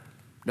matter?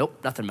 Nope,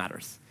 nothing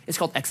matters. It's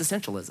called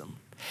existentialism.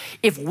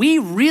 If we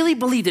really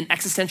believed in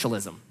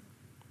existentialism,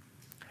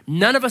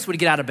 none of us would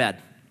get out of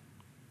bed.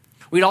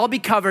 We'd all be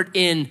covered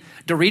in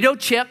Dorito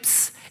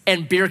chips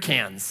and beer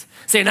cans,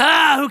 saying,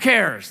 who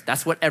cares?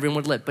 That's what everyone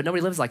would live. But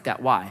nobody lives like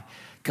that. Why?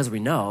 Because we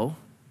know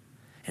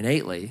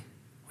innately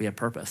we have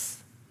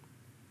purpose.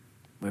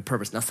 We have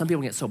purpose. Now, some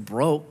people get so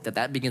broke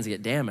that begins to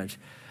get damaged.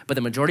 But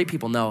the majority of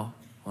people know,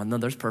 well, no,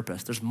 there's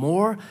purpose. There's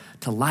more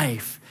to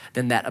life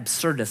than that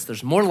absurdist.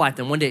 There's more to life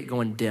than one day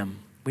going dim.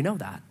 We know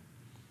that.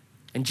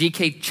 And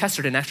G.K.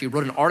 Chesterton actually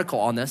wrote an article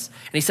on this.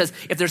 And he says,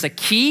 if there's a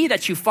key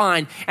that you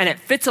find and it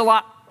fits a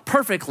lot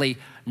perfectly,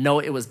 know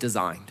it was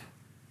designed.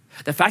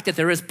 The fact that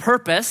there is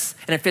purpose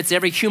and it fits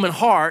every human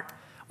heart,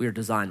 we are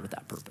designed with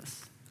that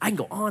purpose. I can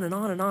go on and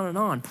on and on and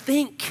on.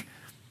 Think.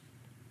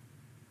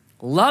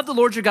 Love the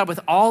Lord your God with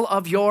all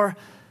of your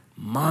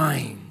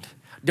mind.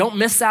 Don't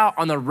miss out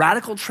on the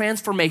radical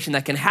transformation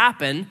that can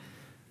happen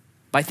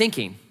by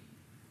thinking,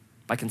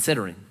 by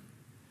considering,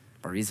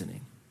 by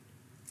reasoning.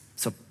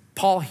 So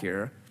Paul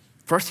here,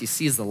 first he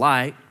sees the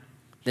light.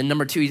 Then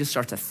number two, he just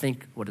starts to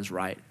think what is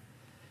right.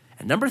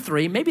 And number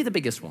three, maybe the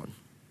biggest one.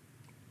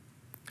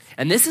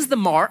 And this is the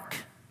mark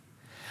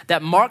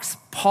that marks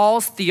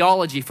Paul's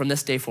theology from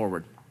this day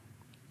forward.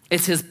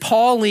 It's his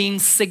Pauline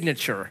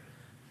signature.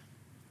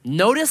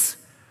 Notice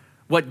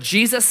what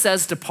Jesus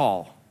says to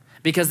Paul,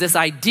 because this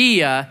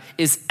idea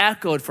is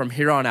echoed from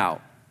here on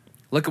out.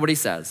 Look at what he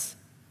says.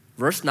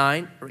 Verse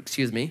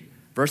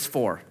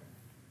 4.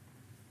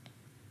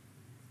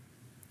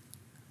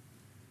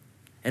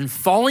 And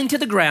falling to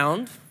the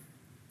ground,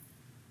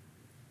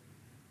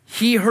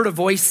 he heard a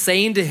voice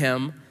saying to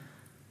him,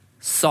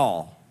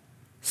 Saul,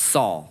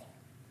 Saul,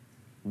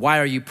 why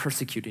are you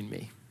persecuting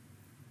me?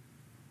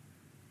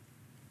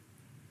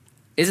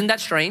 Isn't that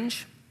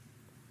strange?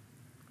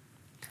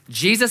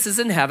 Jesus is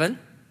in heaven,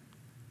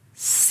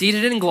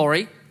 seated in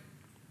glory,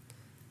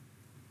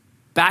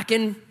 back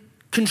in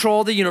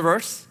control of the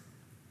universe.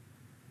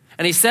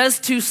 And he says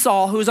to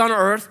Saul, who's on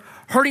earth,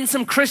 hurting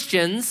some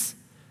Christians,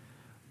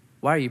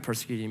 why are you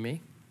persecuting me?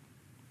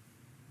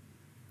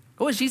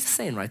 What was Jesus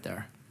saying right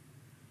there?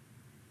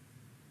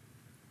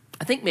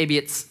 I think maybe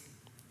it's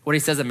what he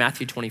says in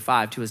Matthew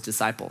 25 to his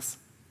disciples,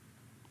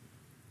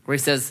 where he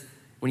says,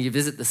 when you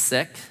visit the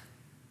sick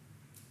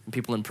and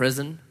people in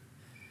prison,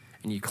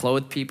 and you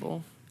clothe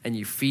people, and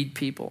you feed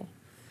people,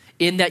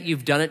 in that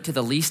you've done it to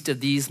the least of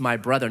these, my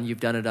brethren,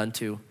 you've done it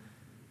unto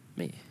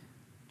me.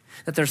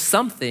 That there's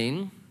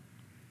something,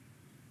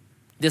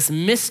 this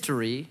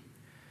mystery,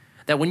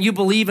 that when you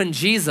believe in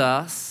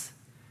Jesus,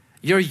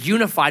 you're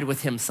unified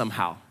with him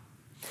somehow.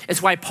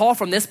 It's why Paul,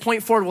 from this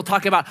point forward, will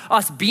talk about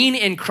us being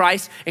in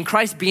Christ and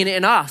Christ being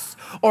in us.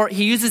 Or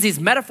he uses these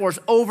metaphors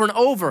over and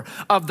over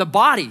of the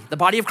body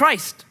of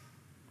Christ.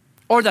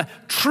 Or the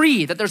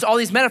tree, that there's all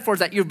these metaphors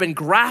that you've been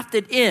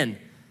grafted in.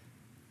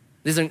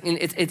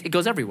 It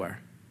goes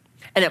everywhere.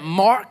 And it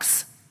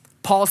marks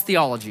Paul's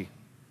theology.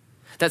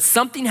 That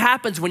something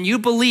happens when you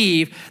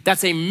believe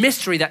that's a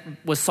mystery that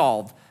was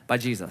solved by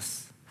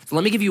Jesus. So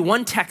let me give you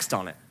one text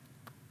on it.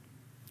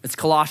 It's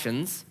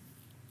Colossians.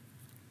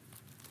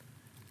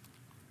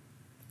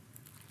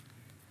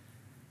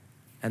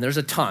 And there's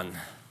a ton.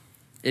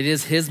 It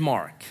is his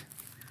mark.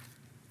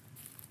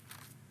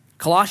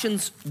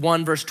 Colossians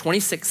 1 verse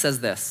 26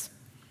 says this.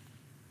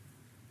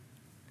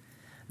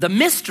 The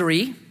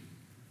mystery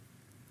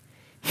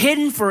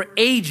hidden for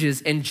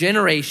ages and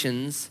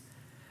generations,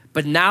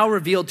 but now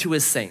revealed to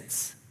his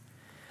saints.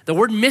 The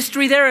word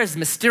mystery there is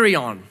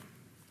mysterion.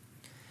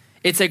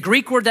 It's a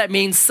Greek word that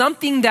means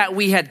something that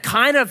we had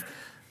kind of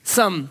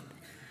some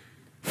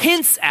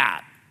hints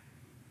at,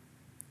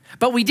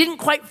 but we didn't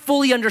quite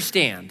fully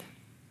understand.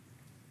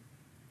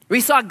 We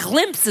saw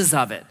glimpses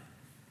of it,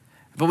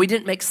 but we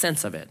didn't make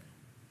sense of it.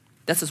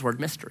 That's this word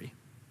mystery.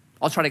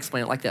 I'll try to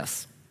explain it like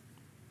this.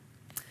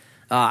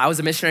 I was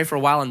a missionary for a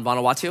while in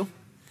Vanuatu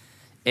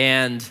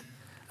and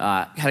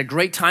had a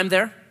great time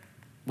there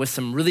with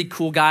some really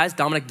cool guys,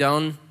 Dominic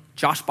Doan,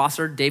 Josh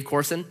Bossard, Dave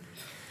Corson.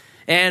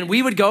 And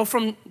we would go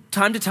from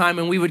time to time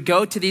and we would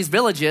go to these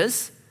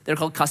villages, they're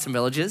called custom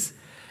villages,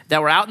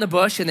 that were out in the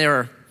bush and they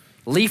were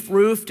leaf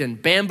roofed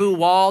and bamboo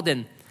walled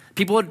and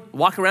people would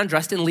walk around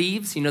dressed in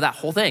leaves, you know, that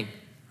whole thing,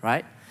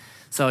 right?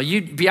 So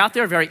you'd be out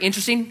there, very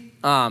interesting.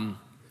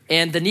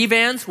 And the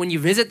Nevans, when you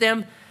visit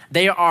them,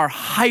 they are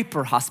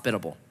hyper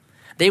hospitable.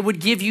 They would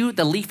give you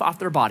the leaf off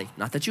their body.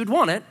 Not that you'd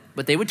want it,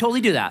 but they would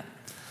totally do that.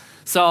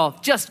 So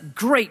just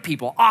great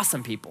people,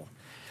 awesome people.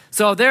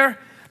 So they're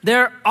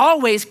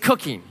always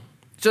cooking.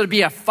 So it'd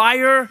be a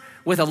fire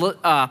with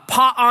a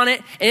pot on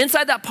it, and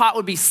inside that pot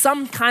would be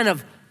some kind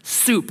of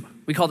soup.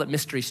 We called it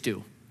mystery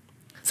stew.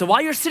 So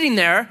while you're sitting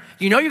there,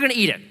 you know you're gonna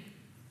eat it.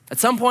 At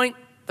some point,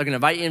 they're gonna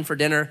invite you in for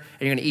dinner,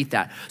 and you're gonna eat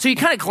that. So you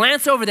kind of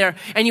glance over there,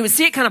 and you would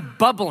see it kind of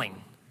bubbling.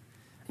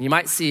 And you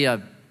might see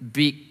a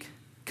beak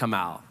come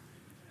out,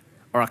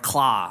 or a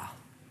claw,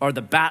 or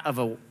the bat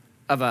or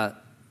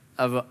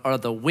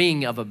the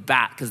wing of a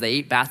bat, because they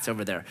eat bats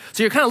over there.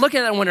 So you're kind of looking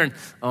at it and wondering,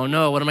 oh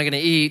no, what am I gonna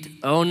eat?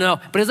 Oh no.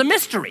 But it's a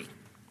mystery.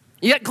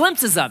 You get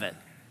glimpses of it.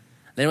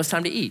 Then it was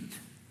time to eat.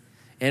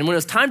 And when it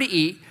was time to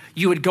eat,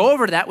 you would go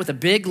over to that with a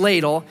big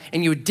ladle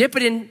and you would dip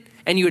it in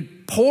and you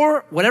would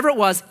pour whatever it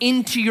was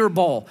into your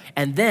bowl.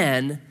 And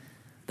then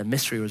the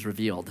mystery was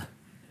revealed.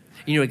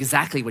 You knew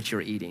exactly what you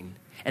were eating.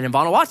 And in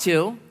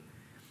Vanuatu,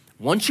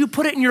 once you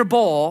put it in your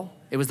bowl,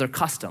 it was their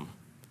custom.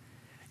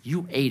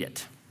 You ate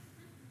it.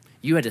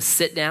 You had to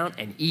sit down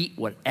and eat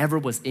whatever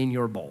was in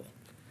your bowl.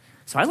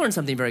 So I learned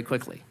something very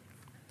quickly.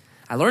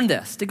 I learned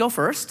this, to go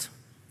first.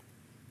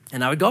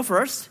 And I would go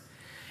first.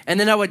 And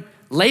then I would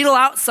ladle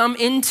out some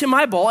into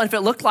my bowl. And if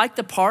it looked like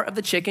the part of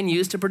the chicken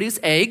used to produce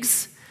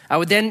eggs, I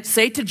would then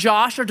say to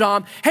Josh or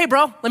Dom, hey,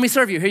 bro, let me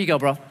serve you. Here you go,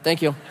 bro.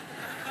 Thank you.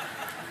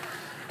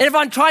 And if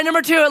on try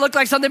number 2, it looked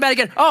like something bad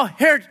again, oh,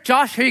 here,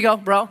 Josh, here you go,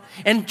 bro.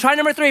 And try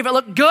number 3, if it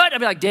looked good, I'd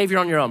be like, Dave, you're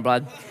on your own,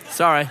 bud.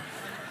 Sorry.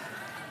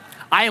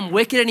 I am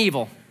wicked and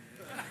evil.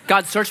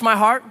 God, search my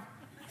heart.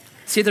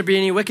 See if there be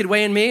any wicked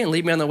way in me and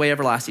lead me on the way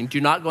everlasting. Do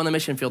not go on the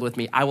mission field with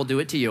me. I will do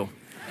it to you.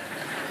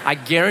 I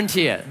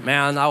guarantee it,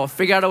 man. I will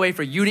figure out a way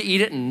for you to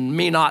eat it and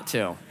me not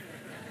to.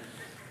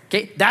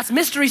 Okay, that's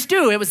mystery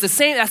stew. It was the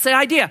same, that's the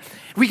idea.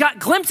 We got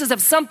glimpses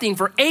of something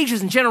for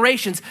ages and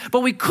generations, but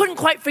we couldn't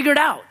quite figure it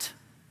out.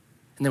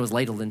 And then it was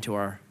ladled into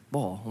our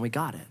bowl and we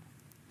got it.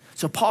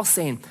 So Paul's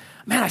saying,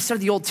 man, I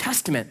studied the Old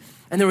Testament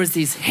and there was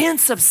these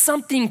hints of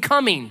something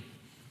coming.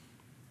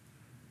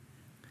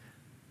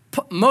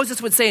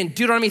 Moses would say in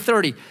Deuteronomy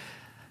 30,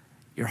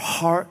 your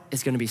heart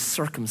is going to be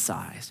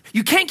circumcised.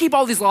 You can't keep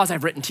all these laws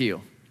I've written to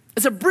you.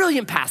 It's a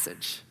brilliant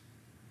passage.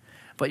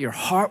 But your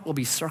heart will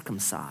be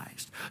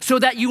circumcised so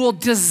that you will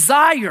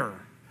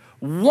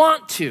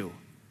want to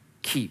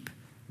keep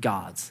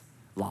God's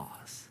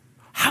laws.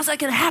 How's that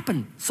going to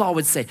happen? Saul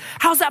would say.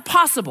 How's that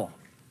possible?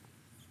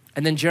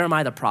 And then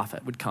Jeremiah the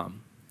prophet would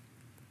come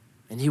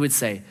and he would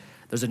say,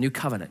 there's a new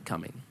covenant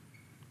coming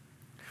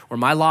where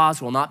my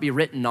laws will not be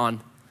written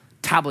on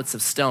tablets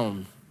of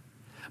stone,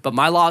 but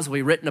my laws will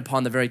be written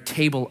upon the very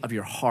table of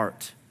your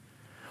heart.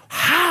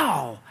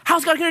 How?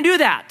 How's God going to do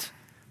that?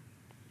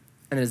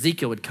 And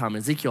Ezekiel would come,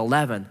 Ezekiel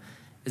 11,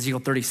 Ezekiel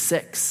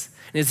 36.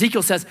 And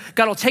Ezekiel says,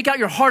 God will take out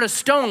your heart of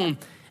stone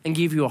and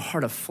give you a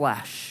heart of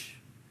flesh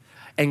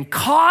and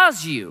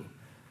cause you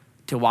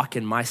to walk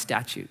in my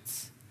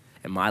statutes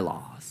and my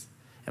laws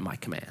and my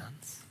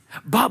commands.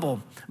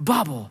 Bubble,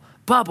 bubble,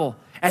 bubble.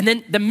 And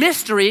then the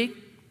mystery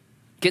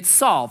gets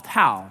solved.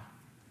 How?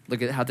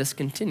 Look at how this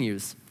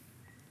continues.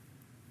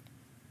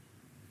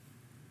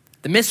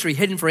 The mystery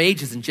hidden for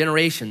ages and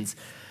generations,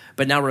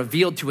 but now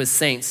revealed to his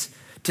saints.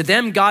 To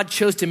them, God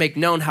chose to make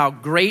known how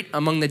great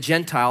among the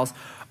Gentiles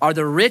are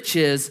the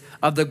riches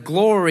of the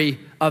glory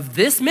of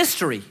this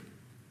mystery,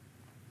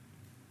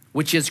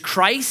 which is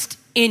Christ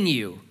in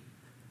you,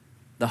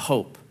 the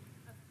hope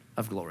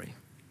of glory.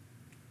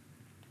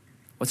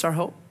 What's our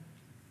hope?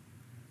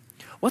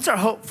 What's our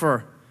hope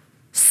for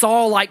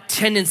Saul-like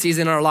tendencies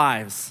in our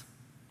lives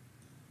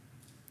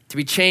to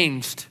be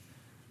changed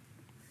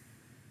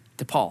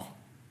to Paul?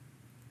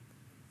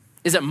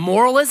 Is it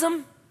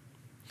moralism?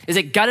 Is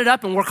it gut it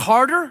up and work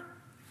harder?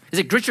 Is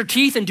it grit your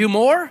teeth and do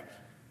more?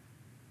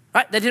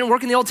 Right? That didn't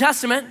work in the Old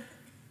Testament.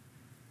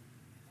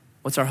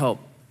 What's our hope?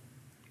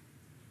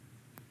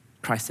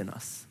 Christ in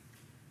us.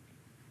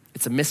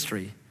 It's a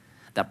mystery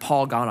that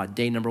Paul got on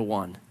day number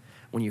 1.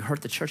 When you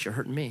hurt the church, you're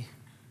hurting me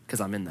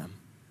because I'm in them.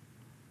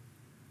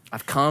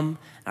 I've come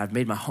and I've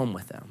made my home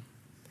with them.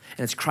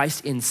 And it's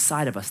Christ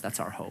inside of us that's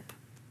our hope.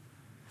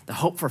 The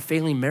hope for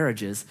failing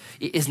marriages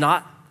is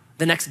not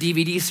the next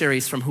DVD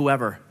series from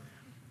whoever.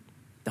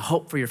 The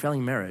hope for your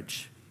failing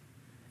marriage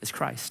is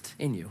Christ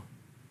in you.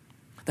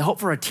 The hope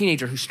for a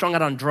teenager who's strung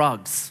out on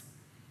drugs.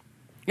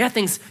 Yeah,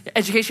 things,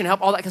 education,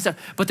 help, all that kind of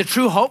stuff. But the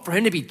true hope for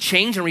him to be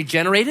changed and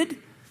regenerated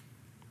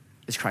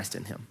is Christ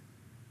in him.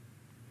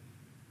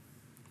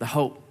 The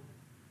hope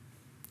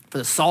for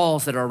the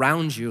Sauls that are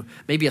around you,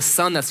 maybe a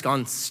son that's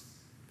gone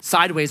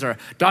sideways or a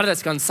daughter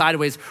that's gone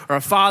sideways or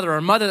a father or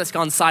a mother that's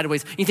gone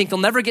sideways. You think they'll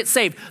never get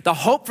saved. The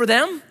hope for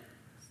them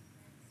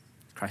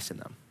is Christ in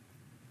them.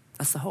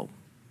 That's the hope.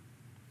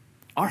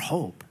 Our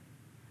hope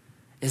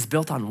is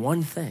built on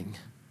one thing,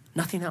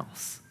 nothing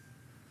else.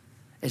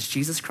 It's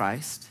Jesus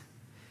Christ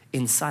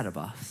inside of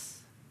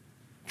us,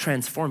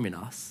 transforming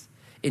us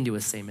into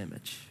his same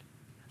image.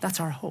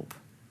 That's our hope.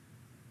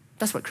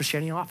 That's what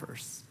Christianity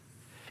offers.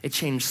 It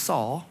changed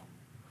Saul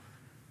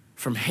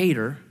from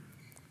hater,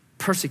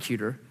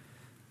 persecutor,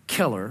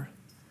 killer,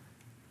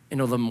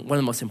 into one of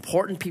the most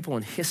important people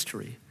in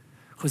history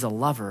who's a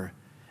lover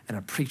and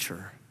a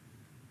preacher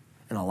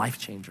and a life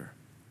changer.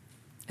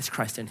 It's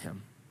Christ in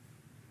him.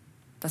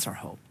 That's our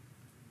hope.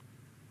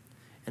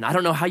 And I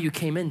don't know how you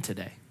came in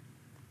today.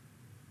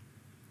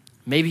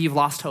 Maybe you've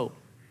lost hope.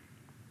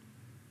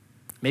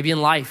 Maybe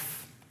in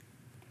life,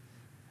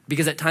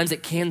 because at times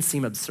it can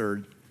seem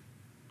absurd.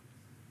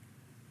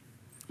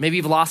 Maybe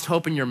you've lost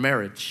hope in your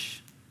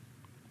marriage.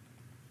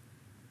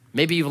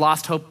 Maybe you've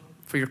lost hope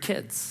for your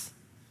kids.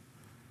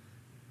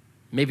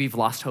 Maybe you've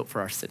lost hope for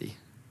our city.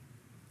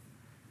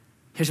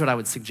 Here's what I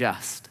would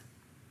suggest.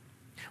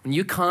 When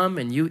you come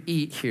and you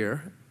eat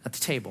here at the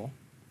table,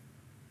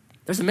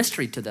 there's a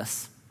mystery to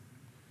this.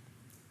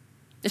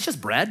 It's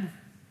just bread.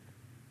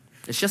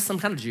 It's just some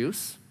kind of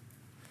juice.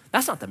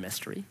 That's not the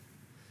mystery.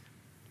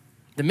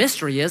 The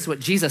mystery is what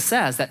Jesus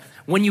says, that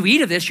when you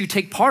eat of this, you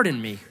take part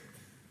in me.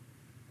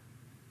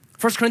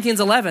 1 Corinthians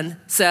 11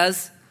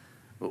 says,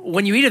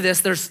 when you eat of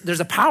this, there's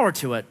a power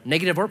to it,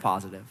 negative or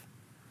positive.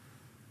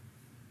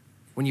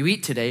 When you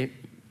eat today,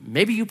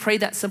 maybe you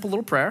prayed that simple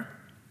little prayer.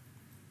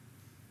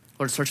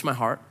 Lord, search my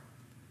heart.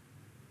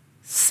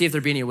 See if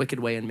there be any wicked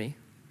way in me.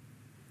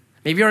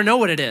 Maybe you already know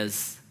what it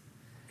is.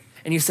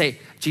 And you say,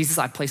 Jesus,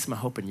 I place my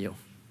hope in you.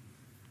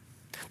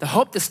 The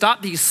hope to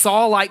stop these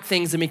Saul-like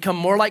things and become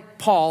more like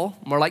Paul,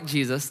 more like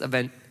Jesus,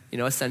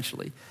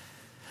 essentially.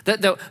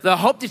 The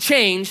hope to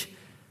change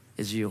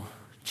is you.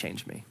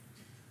 Change me.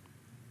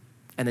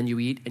 And then you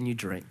eat and you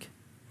drink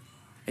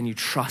and you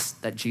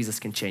trust that Jesus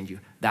can change you.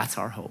 That's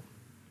our hope.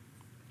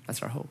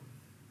 That's our hope.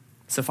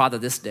 So Father,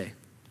 this day,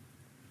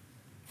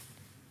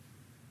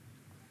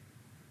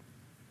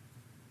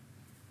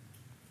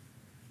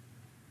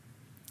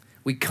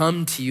 we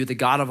come to you, the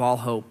God of all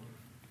hope.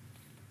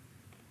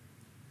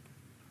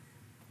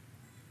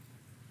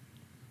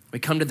 We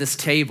come to this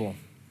table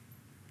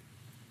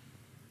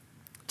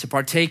to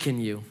partake in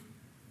you,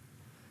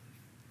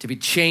 to be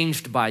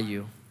changed by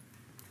you,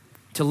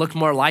 to look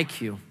more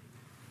like you.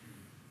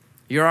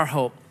 You're our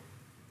hope.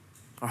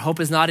 Our hope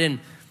is not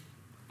in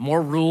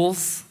more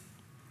rules.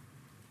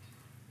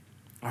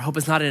 Our hope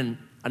is not in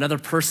another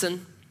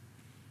person.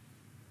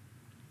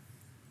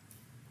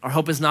 Our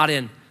hope is not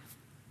in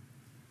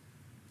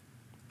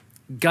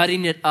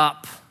gutting it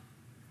up.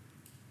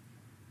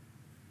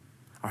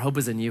 Our hope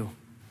is in you.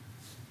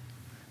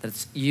 That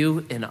it's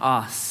you in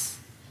us.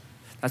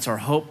 That's our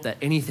hope, that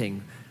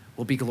anything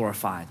will be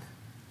glorified,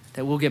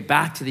 that we'll get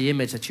back to the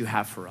image that you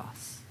have for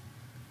us.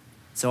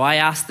 So I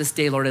ask this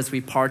day, Lord, as we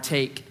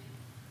partake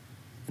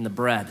in the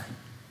bread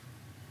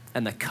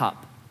and the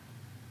cup,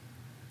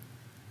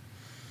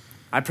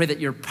 I pray that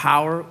your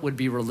power would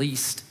be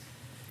released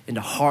into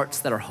hearts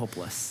that are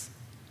hopeless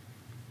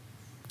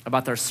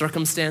about their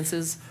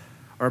circumstances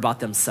or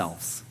about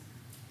themselves.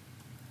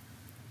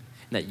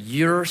 And that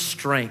your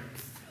strength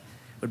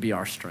would be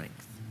our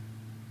strength.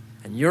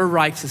 And your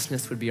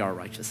righteousness would be our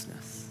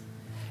righteousness.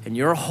 And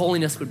your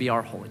holiness would be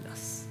our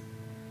holiness.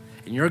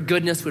 And your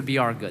goodness would be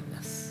our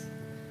goodness.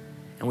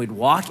 And we'd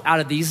walk out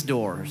of these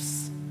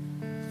doors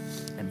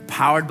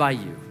empowered by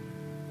you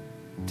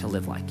to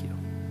live like you.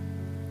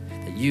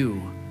 That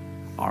you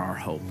are our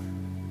hope.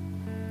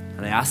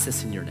 And I ask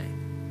this in your name.